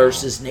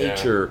versus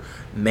nature,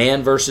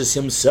 man versus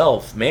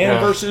himself, man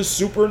versus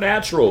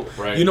supernatural.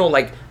 Right.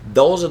 Like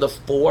those are the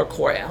 4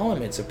 core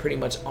elements of pretty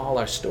much all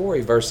our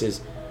story, versus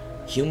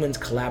humans'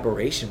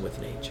 collaboration with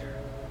nature,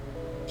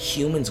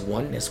 humans'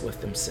 oneness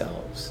with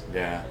themselves,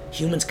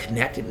 humans'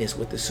 connectedness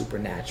with the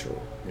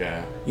supernatural.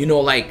 Yeah.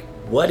 Like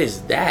what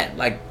is that?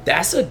 Like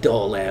that's a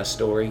dull ass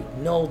story.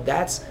 No,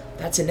 that's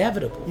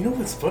inevitable. You know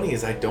what's funny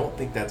is I don't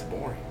think that's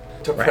boring.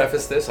 To Right.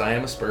 preface this, I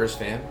am a Spurs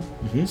fan,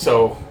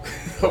 so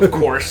of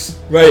course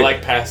Right. I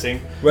like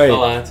passing Right. a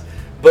lot.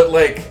 But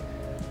like,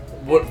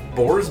 what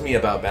bores me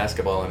about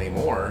basketball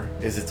anymore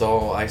is it's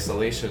all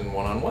isolation,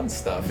 one-on-one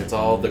stuff. It's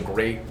all the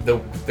great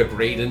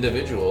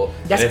individual.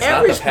 That's and it's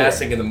every not the sport.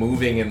 passing and the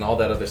moving and all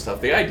that other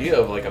stuff. The idea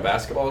of like a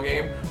basketball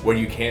game where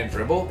you can't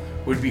dribble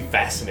would be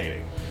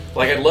fascinating.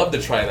 Like I'd love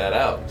to try that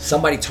out.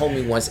 Somebody told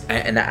me once,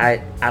 and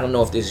I don't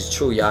know if this is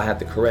true, y'all have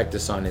to correct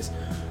us on this,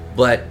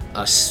 but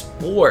a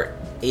sport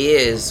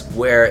is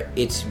where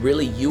it's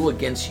really you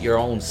against your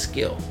own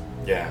skill.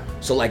 Yeah.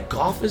 So like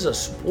golf is a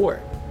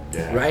sport,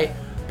 Yeah. right?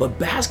 But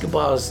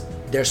basketball is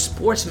their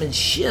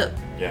sportsmanship,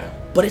 Yeah.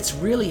 but it's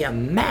really a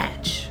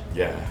match.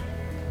 Yeah.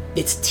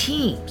 It's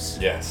teams.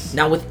 Yes.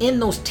 Now within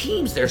those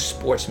teams there's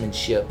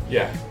sportsmanship,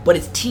 Yeah. but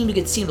it's team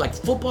against team. Like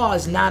football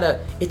is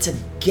it's a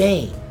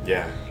game.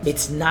 Yeah.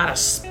 It's not a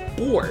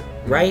sport,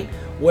 right?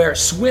 Where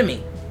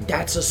swimming,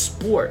 that's a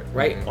sport,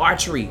 right?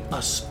 Archery,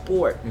 a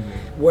sport,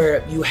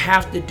 where you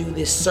have to do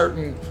this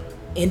certain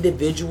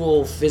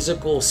individual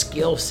physical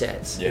skill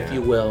sets, if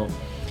you will,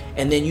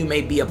 and then you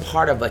may be a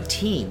part of a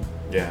team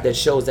that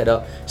shows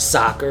that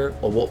soccer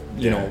or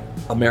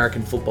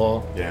American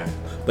football,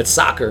 but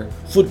soccer,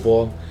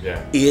 football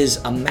is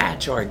a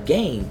match or a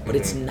game, but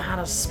it's not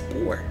a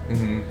sport.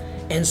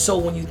 And so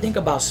when you think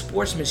about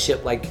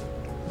sportsmanship, like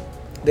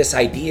this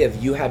idea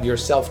of you have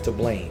yourself to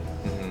blame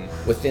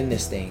within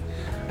this thing,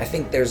 I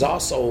think there's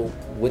also,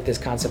 with this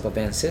concept of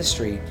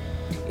ancestry,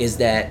 is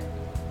that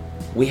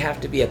we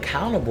have to be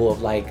accountable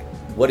of like,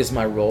 what is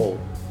my role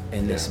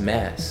in this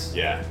mess?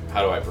 Yeah.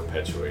 How do I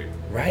perpetuate?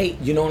 Right?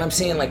 You know what I'm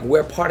saying? Like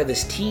we're part of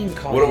this team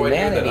called What do I do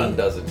humanity. that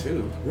undoes it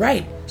too?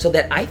 Right. So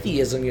that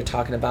atheism you're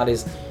talking about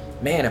is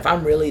man, if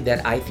I'm really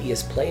that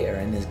atheist player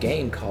in this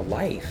game called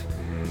life,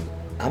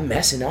 I'm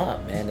messing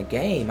up, man, the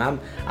game. I'm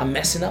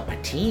messing up my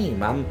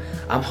team. I'm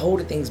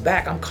holding things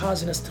back. I'm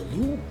causing us to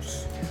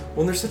lose.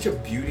 Well, there's such a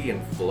beauty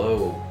and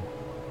flow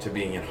to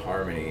being in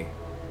harmony,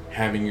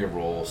 having your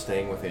role,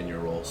 staying within your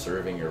role,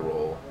 serving your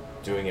role,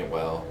 doing it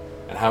well,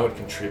 and how it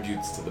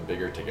contributes to the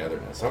bigger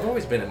togetherness. I've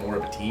always been more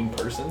of a team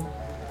person,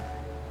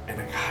 and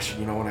gosh,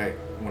 you know,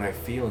 when I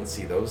feel and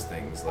see those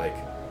things, like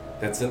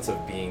that sense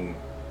of being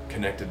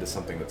connected to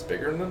something that's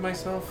bigger than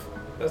myself,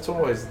 that's what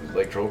always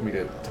like drove me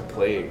to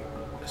play.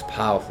 It's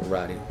powerful,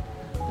 Roddy.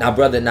 Now,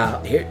 brother,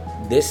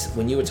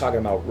 when you were talking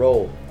about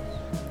role,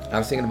 I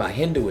was thinking about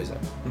Hinduism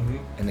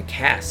and the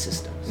caste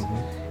systems.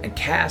 And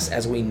caste,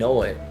 as we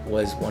know it,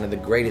 was one of the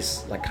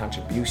greatest like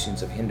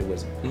contributions of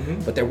Hinduism.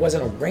 But there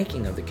wasn't a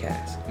ranking of the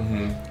caste.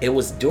 It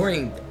was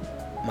during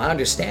my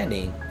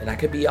understanding, and I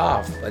could be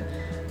off, but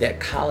that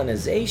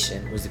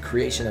colonization was the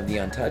creation of the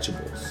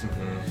untouchables.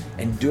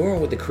 And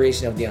with the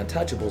creation of the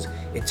untouchables,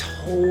 it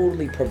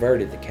totally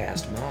perverted the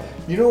caste model.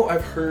 You know,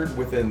 I've heard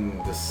within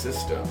the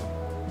system,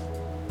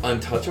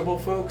 untouchable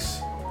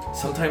folks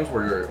sometimes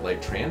were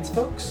like trans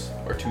folks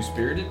or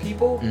two-spirited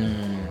people.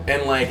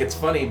 And like it's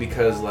funny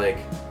because like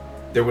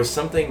there was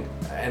something,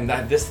 and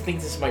I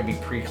think this might be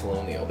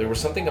pre-colonial, there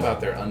was something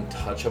about their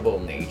untouchable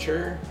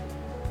nature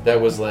that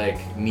was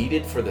like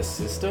needed for the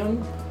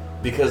system,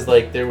 because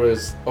like there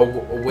was a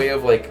way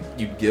of like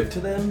you'd give to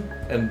them,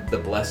 and the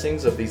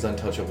blessings of these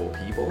untouchable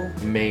people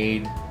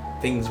made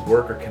things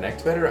work or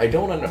connect better. I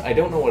don't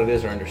know what it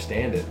is or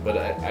understand it, but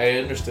I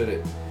understood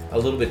it a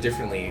little bit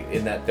differently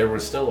in that there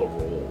was still a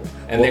role,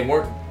 and they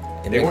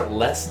weren't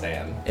less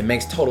than. It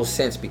makes total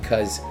sense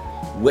because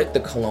with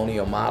the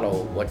colonial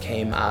model, what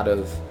came out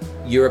of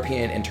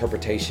European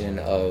interpretation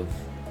of,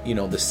 you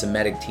know, the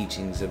Semitic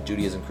teachings of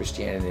Judaism,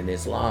 Christianity, and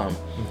Islam,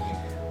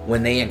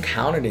 when they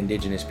encountered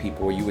indigenous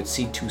people, where you would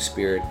see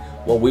two-spirit,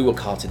 what we would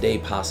call today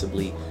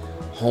possibly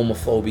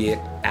homophobic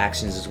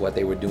actions is what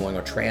they were doing,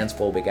 or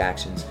transphobic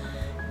actions.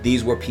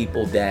 These were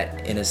people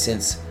that, in a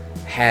sense,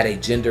 had a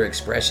gender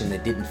expression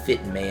that didn't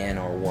fit man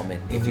or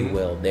woman, if you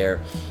will. Their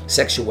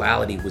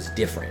sexuality was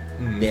different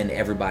than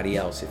everybody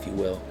else, if you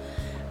will.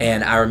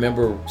 And I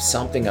remember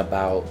something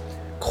about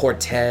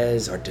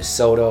Cortez or De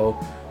Soto,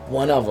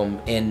 one of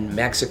them in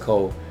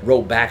Mexico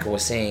wrote back and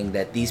was saying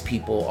that these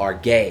people are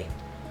gay.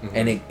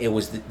 And it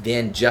was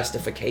then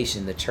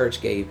justification the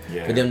church gave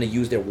for them to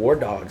use their war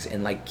dogs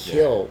and like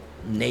kill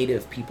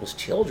native people's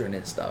children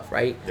and stuff,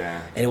 right?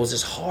 And it was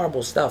this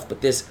horrible stuff,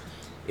 but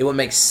it would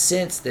make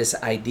sense, this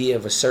idea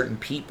of a certain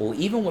people,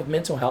 even with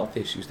mental health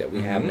issues that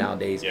we have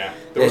nowadays.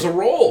 There was a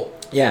role.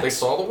 They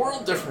saw the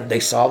world different. They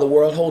saw the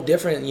world whole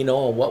different, you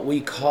know, what we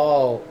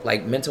call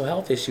like mental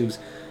health issues.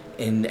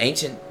 In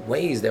ancient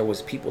ways, there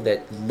was people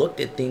that looked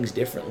at things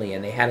differently,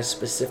 and they had a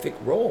specific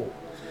role.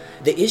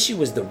 The issue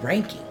was the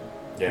ranking.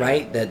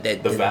 Right, that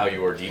the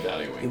value or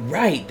devaluing.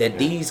 Right, that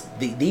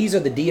these are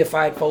the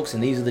deified folks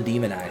and these are the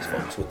demonized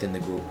folks within the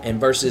group, and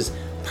versus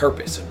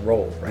purpose and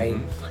role. Right,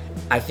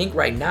 I think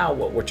right now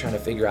what we're trying to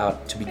figure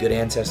out to be good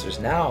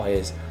ancestors now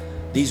is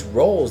these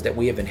roles that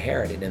we have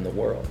inherited in the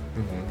world,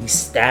 these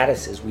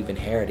statuses we've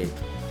inherited,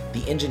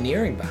 the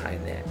engineering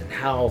behind that, and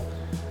how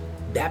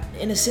that,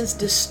 in a sense,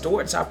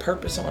 distorts our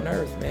purpose on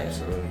Earth, man.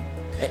 Absolutely.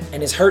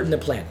 And it's hurting the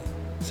planet.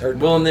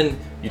 Well, and then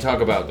you talk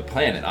about the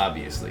planet,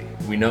 obviously.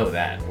 We know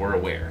that. We're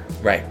aware.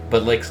 Right.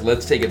 But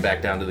let's take it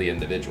back down to the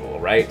individual,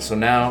 right? So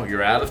now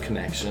you're out of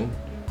connection.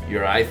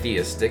 You're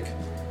atheistic.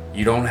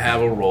 You don't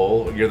have a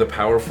role. You're the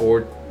power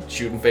forward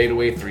shooting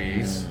fadeaway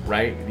threes,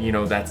 right? You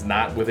know, that's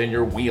not within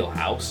your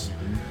wheelhouse.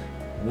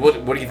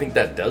 What do you think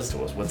that does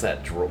to us? What's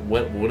that?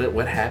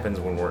 What happens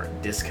when we're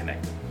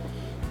disconnected?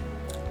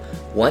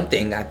 One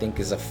thing I think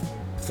is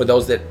for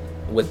those that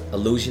with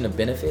illusion of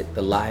benefit,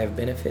 the lie of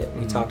benefit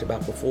we talked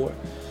about before,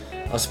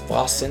 a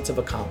false sense of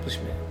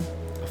accomplishment,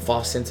 a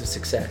false sense of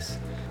success.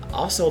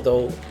 Also,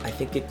 though, I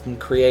think it can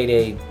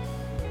create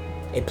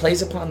it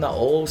plays upon the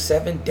old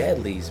 7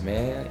 deadlies,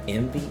 man.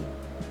 Envy,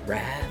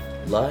 wrath,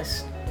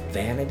 lust,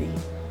 vanity,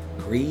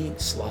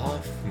 greed,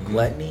 sloth,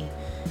 gluttony.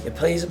 It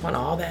plays upon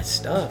all that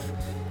stuff.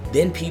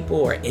 Then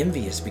people are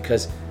envious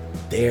because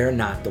they're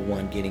not the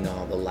one getting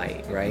all the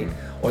light, right?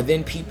 Or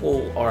then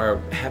people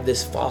have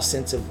this false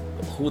sense of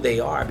who they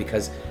are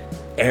because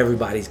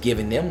everybody's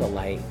giving them the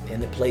light,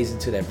 and it plays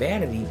into their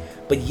vanity,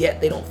 but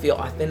yet they don't feel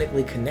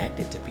authentically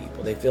connected to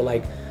people. They feel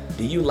like,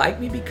 do you like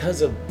me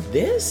because of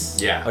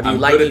this? Yeah. Or do you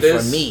like me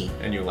for me?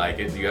 And you like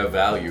it, you have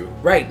value.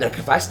 Right. Like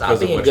if I stop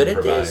being good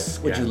at this,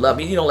 would you love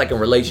me? You know, like in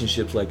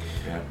relationships, like,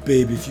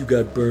 babe, if you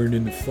got burned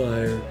in the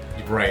fire,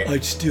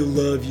 I'd still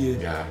love you.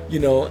 Yeah. You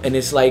know, and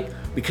it's like,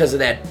 because of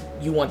that,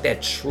 you want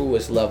that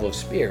truest love of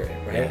spirit,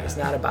 right? Yeah. It's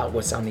not about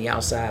what's on the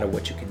outside or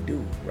what you can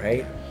do,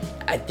 right?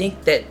 I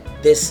think that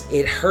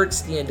it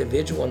hurts the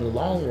individual in the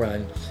long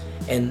run.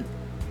 And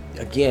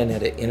again,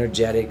 at an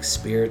energetic,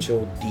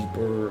 spiritual,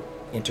 deeper,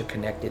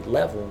 interconnected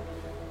level,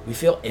 we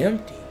feel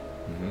empty.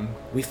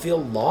 We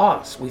feel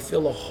lost. We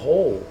feel a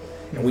hole.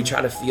 And we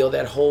try to fill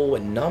that hole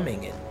with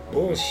numbing and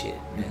bullshit.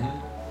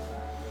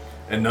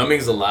 And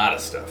numbing's a lot of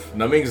stuff.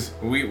 Numbing's,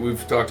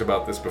 we've talked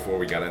about this before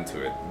we got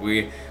into it.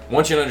 We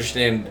want you to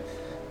understand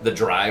the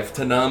drive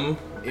to numb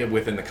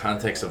within the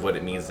context of what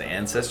it means to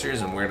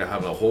ancestors, and we're going to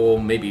have a whole,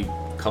 maybe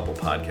couple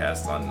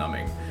podcasts on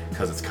numbing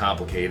because it's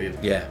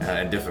complicated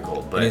and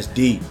difficult. But and it's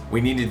deep.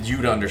 We needed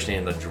you to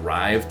understand the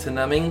drive to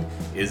numbing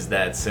is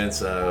that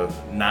sense of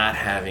not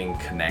having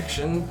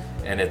connection,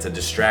 and it's a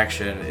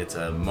distraction. It's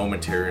a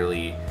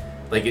momentarily,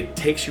 like it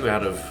takes you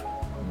out of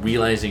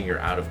realizing you're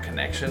out of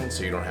connection,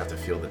 so you don't have to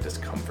feel the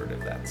discomfort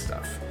of that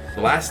stuff.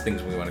 The last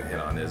things we want to hit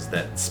on is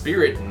that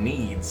spirit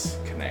needs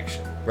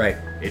connection. Right.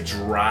 It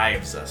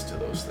drives us to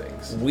those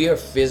things. We are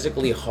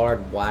physically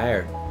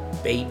hardwired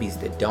babies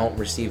that don't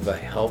receive a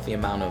healthy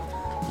amount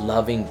of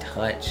loving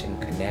touch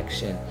and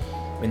connection.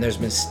 I mean, there's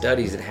been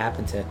studies that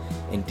happen to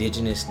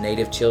indigenous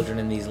native children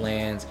in these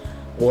lands,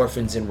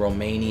 orphans in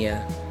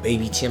Romania,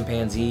 baby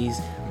chimpanzees.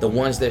 The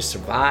ones that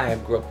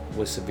survived grew up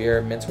with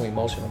severe mental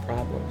emotional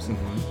problems.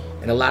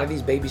 And a lot of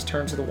these babies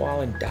turned to the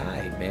wall and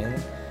died,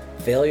 man.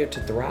 Failure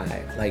to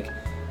thrive. Like,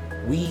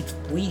 we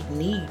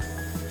need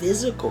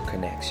physical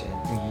connection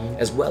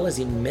as well as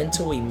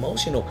mental,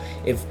 emotional.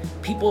 If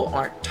people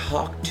aren't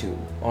talked to,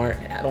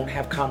 don't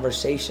have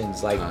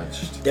conversations, like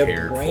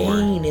their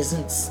brain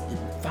isn't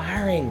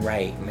firing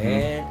right,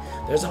 man.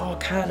 There's all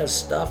kind of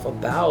stuff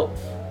about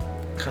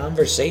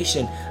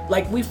conversation.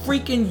 Like, we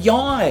freaking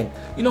yawn.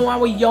 You know why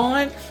we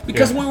yawn?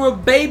 Because when we were a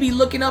baby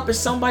looking up at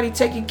somebody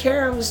taking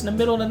care of us in the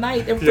middle of the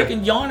night, they're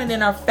freaking yawning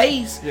in our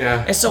face.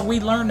 And so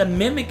we learn to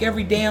mimic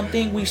every damn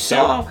thing we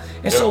saw.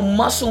 And so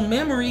muscle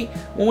memory,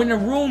 when we're in a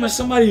room and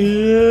somebody,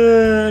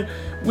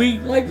 we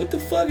like, what the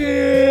fuck?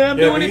 I'm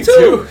doing it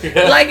too.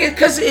 Like,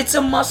 because it's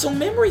a muscle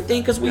memory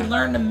thing, because we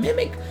learn to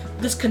mimic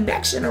this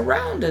connection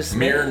around us.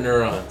 Mirror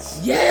neurons.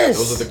 Yes.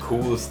 Those are the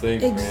coolest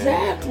things.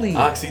 Exactly.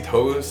 Man.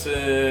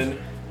 Oxytocin,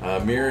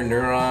 mirror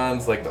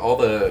neurons, like all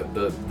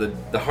the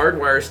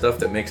hardwire stuff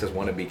that makes us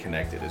want to be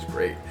connected is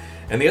great.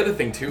 And the other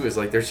thing too is,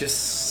 like, there's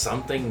just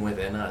something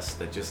within us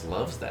that just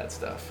loves that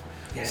stuff.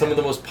 Some of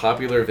the most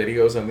popular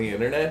videos on the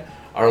internet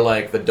are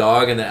like the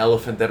dog and the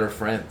elephant that are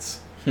friends.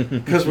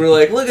 Because we're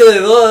like, look at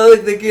it,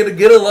 look, they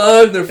get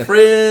along, they're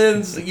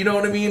friends. You know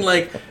what I mean?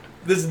 Like,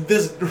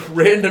 this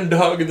random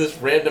dog and this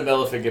random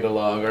elephant get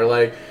along, or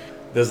like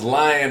this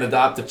lion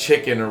adopt a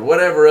chicken, or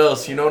whatever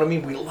else. You know what I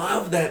mean? We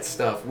love that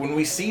stuff. When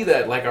we see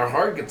that, like, our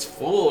heart gets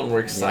full and we're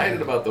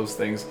excited about those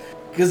things.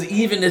 Because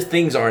even if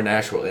things are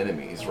natural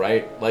enemies,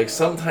 right? Like,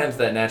 sometimes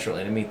that natural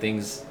enemy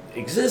things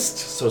exist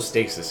so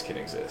stasis can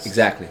exist.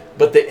 Exactly.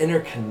 But the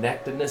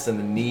interconnectedness and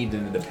the need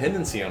and the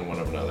dependency on one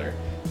another,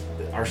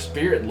 our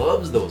spirit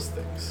loves those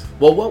things.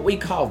 Well, what we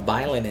call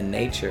violent in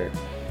nature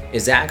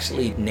is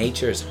actually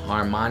nature's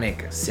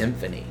harmonic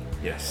symphony.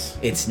 Yes.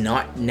 It's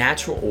not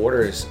natural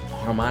order's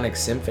harmonic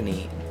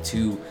symphony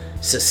to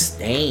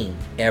sustain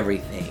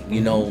everything.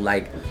 You know,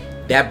 like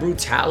that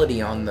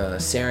brutality on the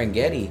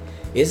Serengeti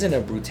isn't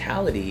a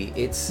brutality.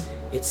 It's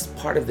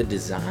part of the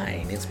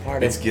design.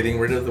 It's getting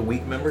rid of the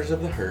weak members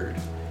of the herd.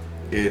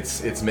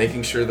 It's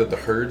making sure that the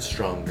herd's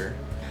stronger.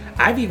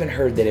 I've even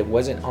heard that it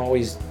wasn't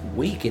always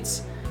weak.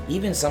 It's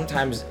even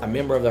sometimes a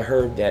member of the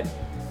herd that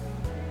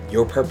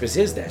your purpose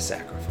is that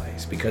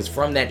sacrifice, because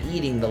from that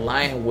eating, the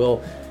lion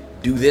will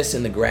do this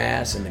in the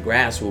grass, and the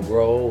grass will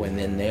grow, and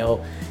then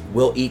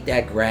we'll eat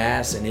that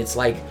grass, and it's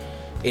like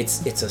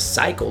it's a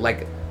cycle.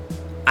 Like,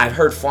 I've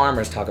heard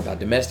farmers talk about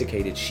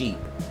domesticated sheep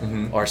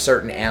or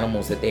certain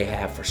animals that they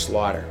have for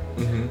slaughter,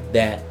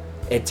 that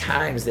at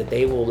times that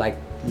they will, like,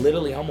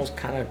 literally almost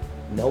kind of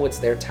know it's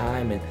their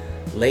time and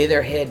lay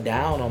their head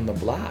down on the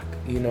block,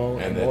 you know,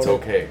 and it's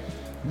okay.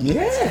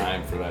 Yeah, it's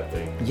time for that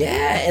thing.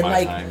 Yeah, and my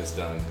like time is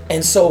done.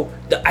 And so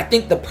I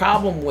think the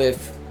problem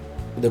with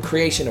the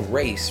creation of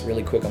race,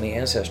 really quick on the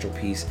ancestral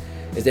piece,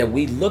 is that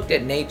we looked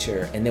at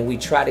nature and then we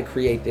try to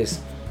create this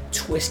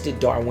twisted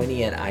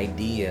Darwinian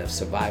idea of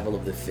survival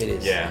of the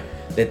fittest. Yeah.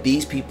 That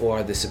these people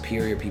are the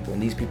superior people and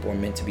these people are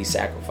meant to be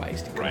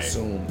sacrificed and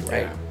consumed,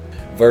 right?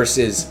 Yeah.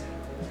 Versus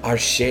our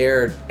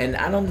shared, and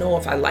I don't know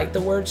if I like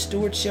the word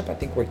stewardship. I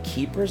think we're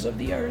keepers of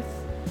the earth.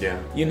 Yeah.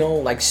 You know,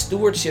 like,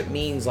 stewardship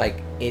means,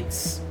 like,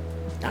 it's,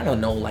 I don't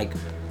know, like,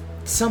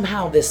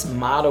 somehow this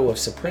motto of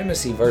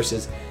supremacy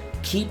versus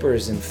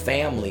keepers and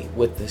family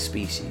with the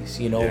species.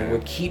 You know,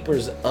 we're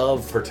keepers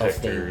of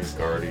protectors, things.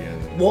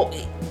 guardians. Well,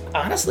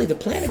 honestly, the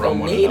planet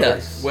don't need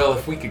us. Well,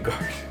 if we could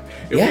guard,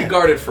 we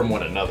guarded from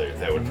one another,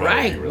 that would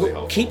probably be really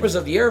helpful. Keepers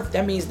of the earth.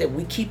 That means that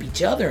we keep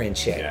each other in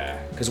check.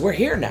 Yeah. Because we're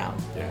here now.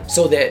 Yeah.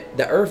 So that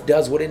the earth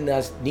does what it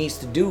needs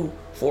to do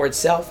for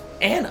itself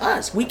and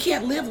us. We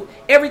can't live.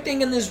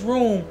 Everything in this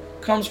room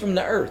comes from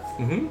the earth.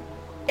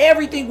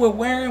 Everything we're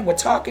wearing, we're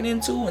talking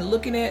into, and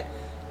looking at,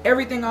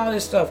 everything, all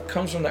this stuff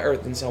comes from the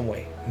earth in some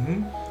way.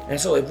 And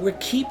so if we're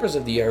keepers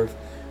of the earth,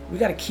 we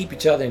got to keep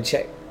each other in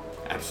check.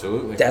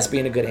 Absolutely. That's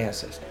being a good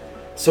ancestor.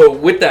 So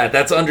with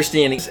that's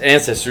understanding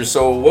ancestors.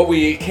 So what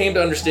we came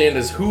to understand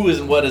is who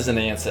is and what is an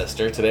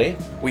ancestor today.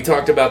 We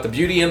talked about the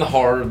beauty and the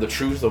horror of the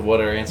truth of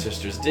what our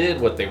ancestors did,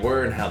 what they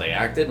were, and how they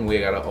acted, and we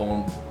got to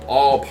own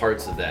all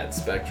parts of that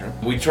spectrum.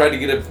 We tried to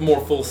get a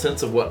more full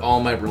sense of what all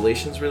my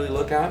relations really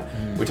look at.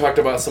 We talked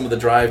about some of the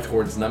drive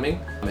towards numbing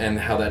and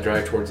how that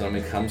drive towards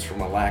numbing comes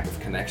from a lack of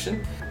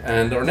connection.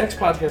 And our next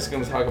podcast is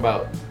going to talk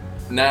about,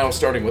 now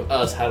starting with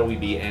us, how do we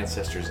be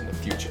ancestors in the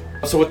future?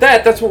 So with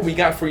that's what we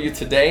got for you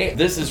today.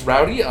 This is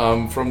Rowdy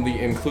from the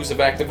Inclusive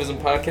Activism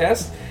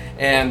Podcast.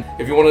 And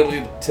if you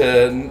wanted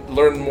to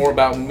learn more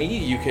about me,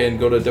 you can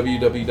go to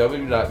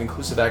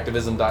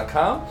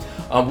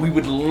www.inclusiveactivism.com. We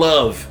would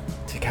love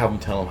to Calvin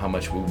tell them how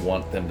much we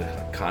want them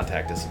to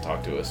contact us and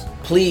talk to us.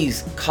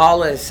 Please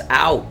call us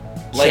out.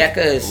 Check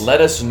us.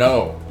 Let us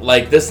know.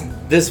 Like this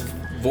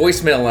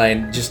voicemail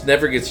line just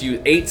never gets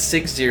used.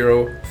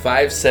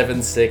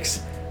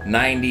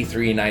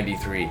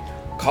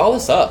 860-576-9393. Call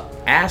us up.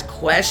 Ask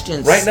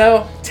questions. Right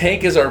now,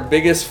 Tank is our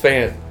biggest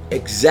fan.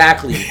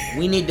 Exactly.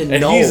 We need to and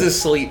know. He's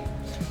asleep.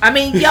 I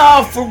mean,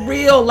 y'all, for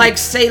real, like,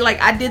 say, like,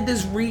 I did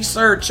this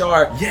research,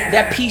 or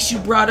that piece you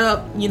brought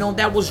up, you know,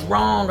 that was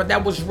wrong, or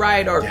that was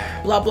right, or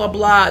blah, blah,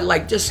 blah.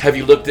 Like, just... Have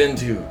you looked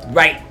into...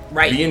 Right.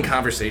 Be in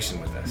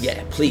conversation with us.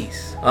 Yeah,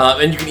 please.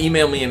 And you can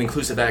email me at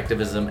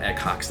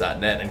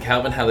inclusiveactivism@cox.net. And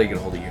Calvin, how do they get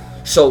a hold of you?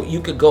 So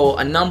you could go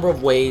a number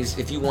of ways.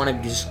 If you want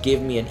to just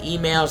give me an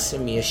email,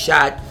 send me a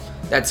shot.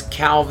 That's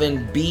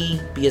Calvin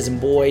B as in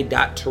boy,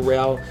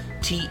 .Terrell,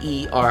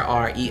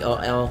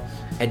 TERRELL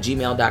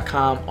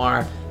 @gmail.com,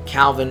 or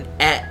Calvin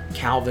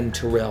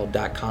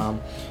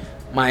 @CalvinTerrell.com.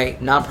 My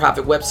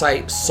nonprofit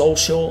website,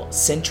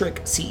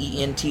 Socialcentric,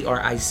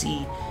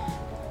 CENTRIC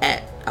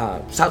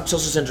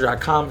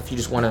socialcentric.com. If you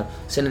just want to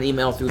send an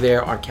email through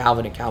there, or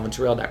Calvin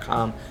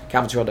 @CalvinTerrell.com.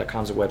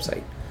 CalvinTerrell.com is a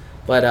website.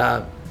 But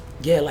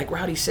like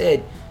Rowdy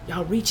said,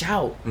 y'all reach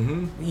out.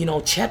 You know,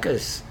 check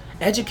us,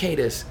 educate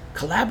us,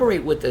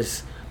 collaborate with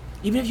us.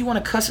 Even if you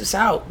want to cuss us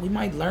out, we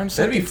might learn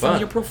something from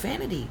your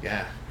profanity.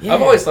 Yeah.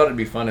 I've always thought it'd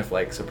be fun if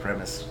like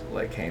supremacists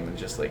like came and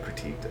just like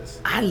critiqued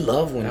us. I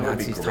love when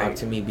Nazis talk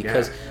to me,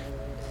 because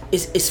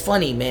it's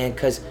funny, man,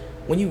 because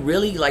when you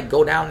really like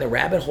go down the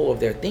rabbit hole of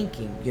their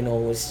thinking, you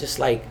know, it's just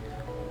like,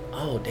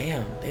 oh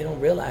damn, they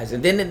don't realize.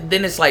 And then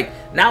it's like,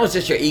 now it's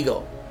just your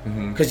ego,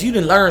 because you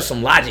didn't learn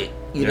some logic,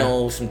 you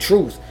know, some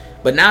truth.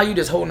 But now you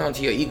just holding on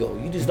to your ego.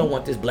 You just don't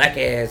want this black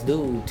ass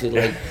dude to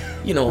like,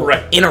 you know,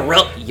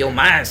 interrupt your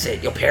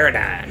mindset, your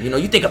paradigm. You know,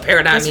 you think a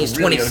paradigm means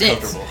really 20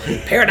 cents.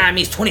 Paradigm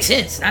means 20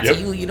 cents. Not to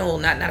you, you know,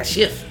 not a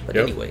shift. But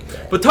anyway.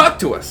 But talk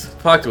to us.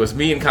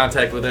 Be in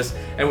contact with us.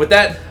 And with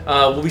that,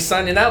 we'll be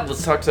signing out. We'll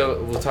talk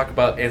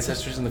about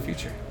ancestors in the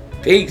future.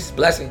 Peace.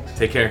 Blessings.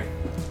 Take care.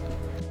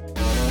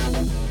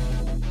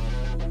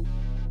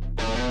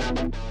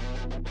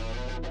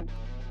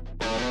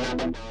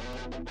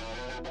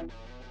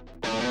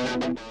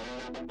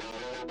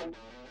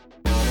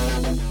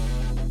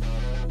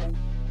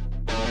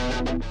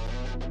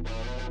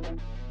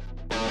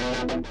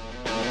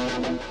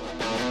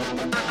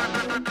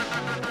 Thank you.